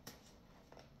 Oh.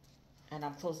 And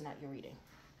I'm closing out your reading.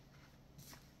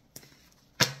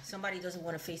 Somebody doesn't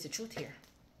want to face the truth here.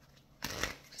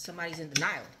 Somebody's in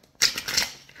denial.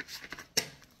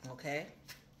 Okay?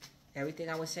 Everything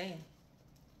I was saying.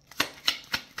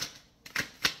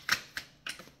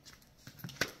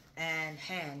 And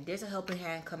hand. There's a helping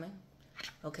hand coming.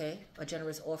 Okay? A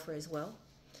generous offer as well.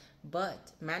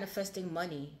 But manifesting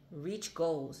money, reach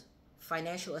goals,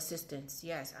 financial assistance.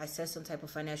 Yes, I said some type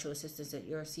of financial assistance that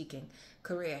you're seeking.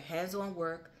 Career, hands-on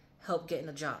work, help getting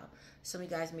a job. Some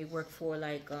of you guys may work for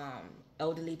like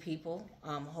elderly people,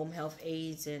 home health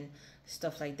aides and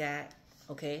stuff like that.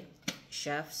 Okay,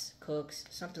 chefs, cooks,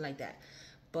 something like that.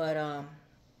 But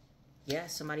yeah,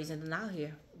 somebody's in denial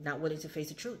here, not willing to face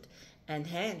the truth. And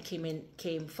hand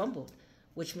came fumbled,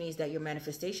 which means that your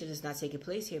manifestation is not taking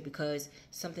place here because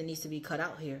something needs to be cut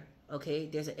out here. Okay,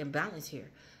 there's an imbalance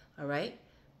here. All right.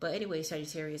 But anyway,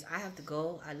 Sagittarius, I have to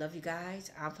go. I love you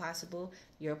guys. I'm possible.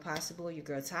 You're possible. Your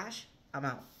girl Tosh. I'm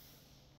out.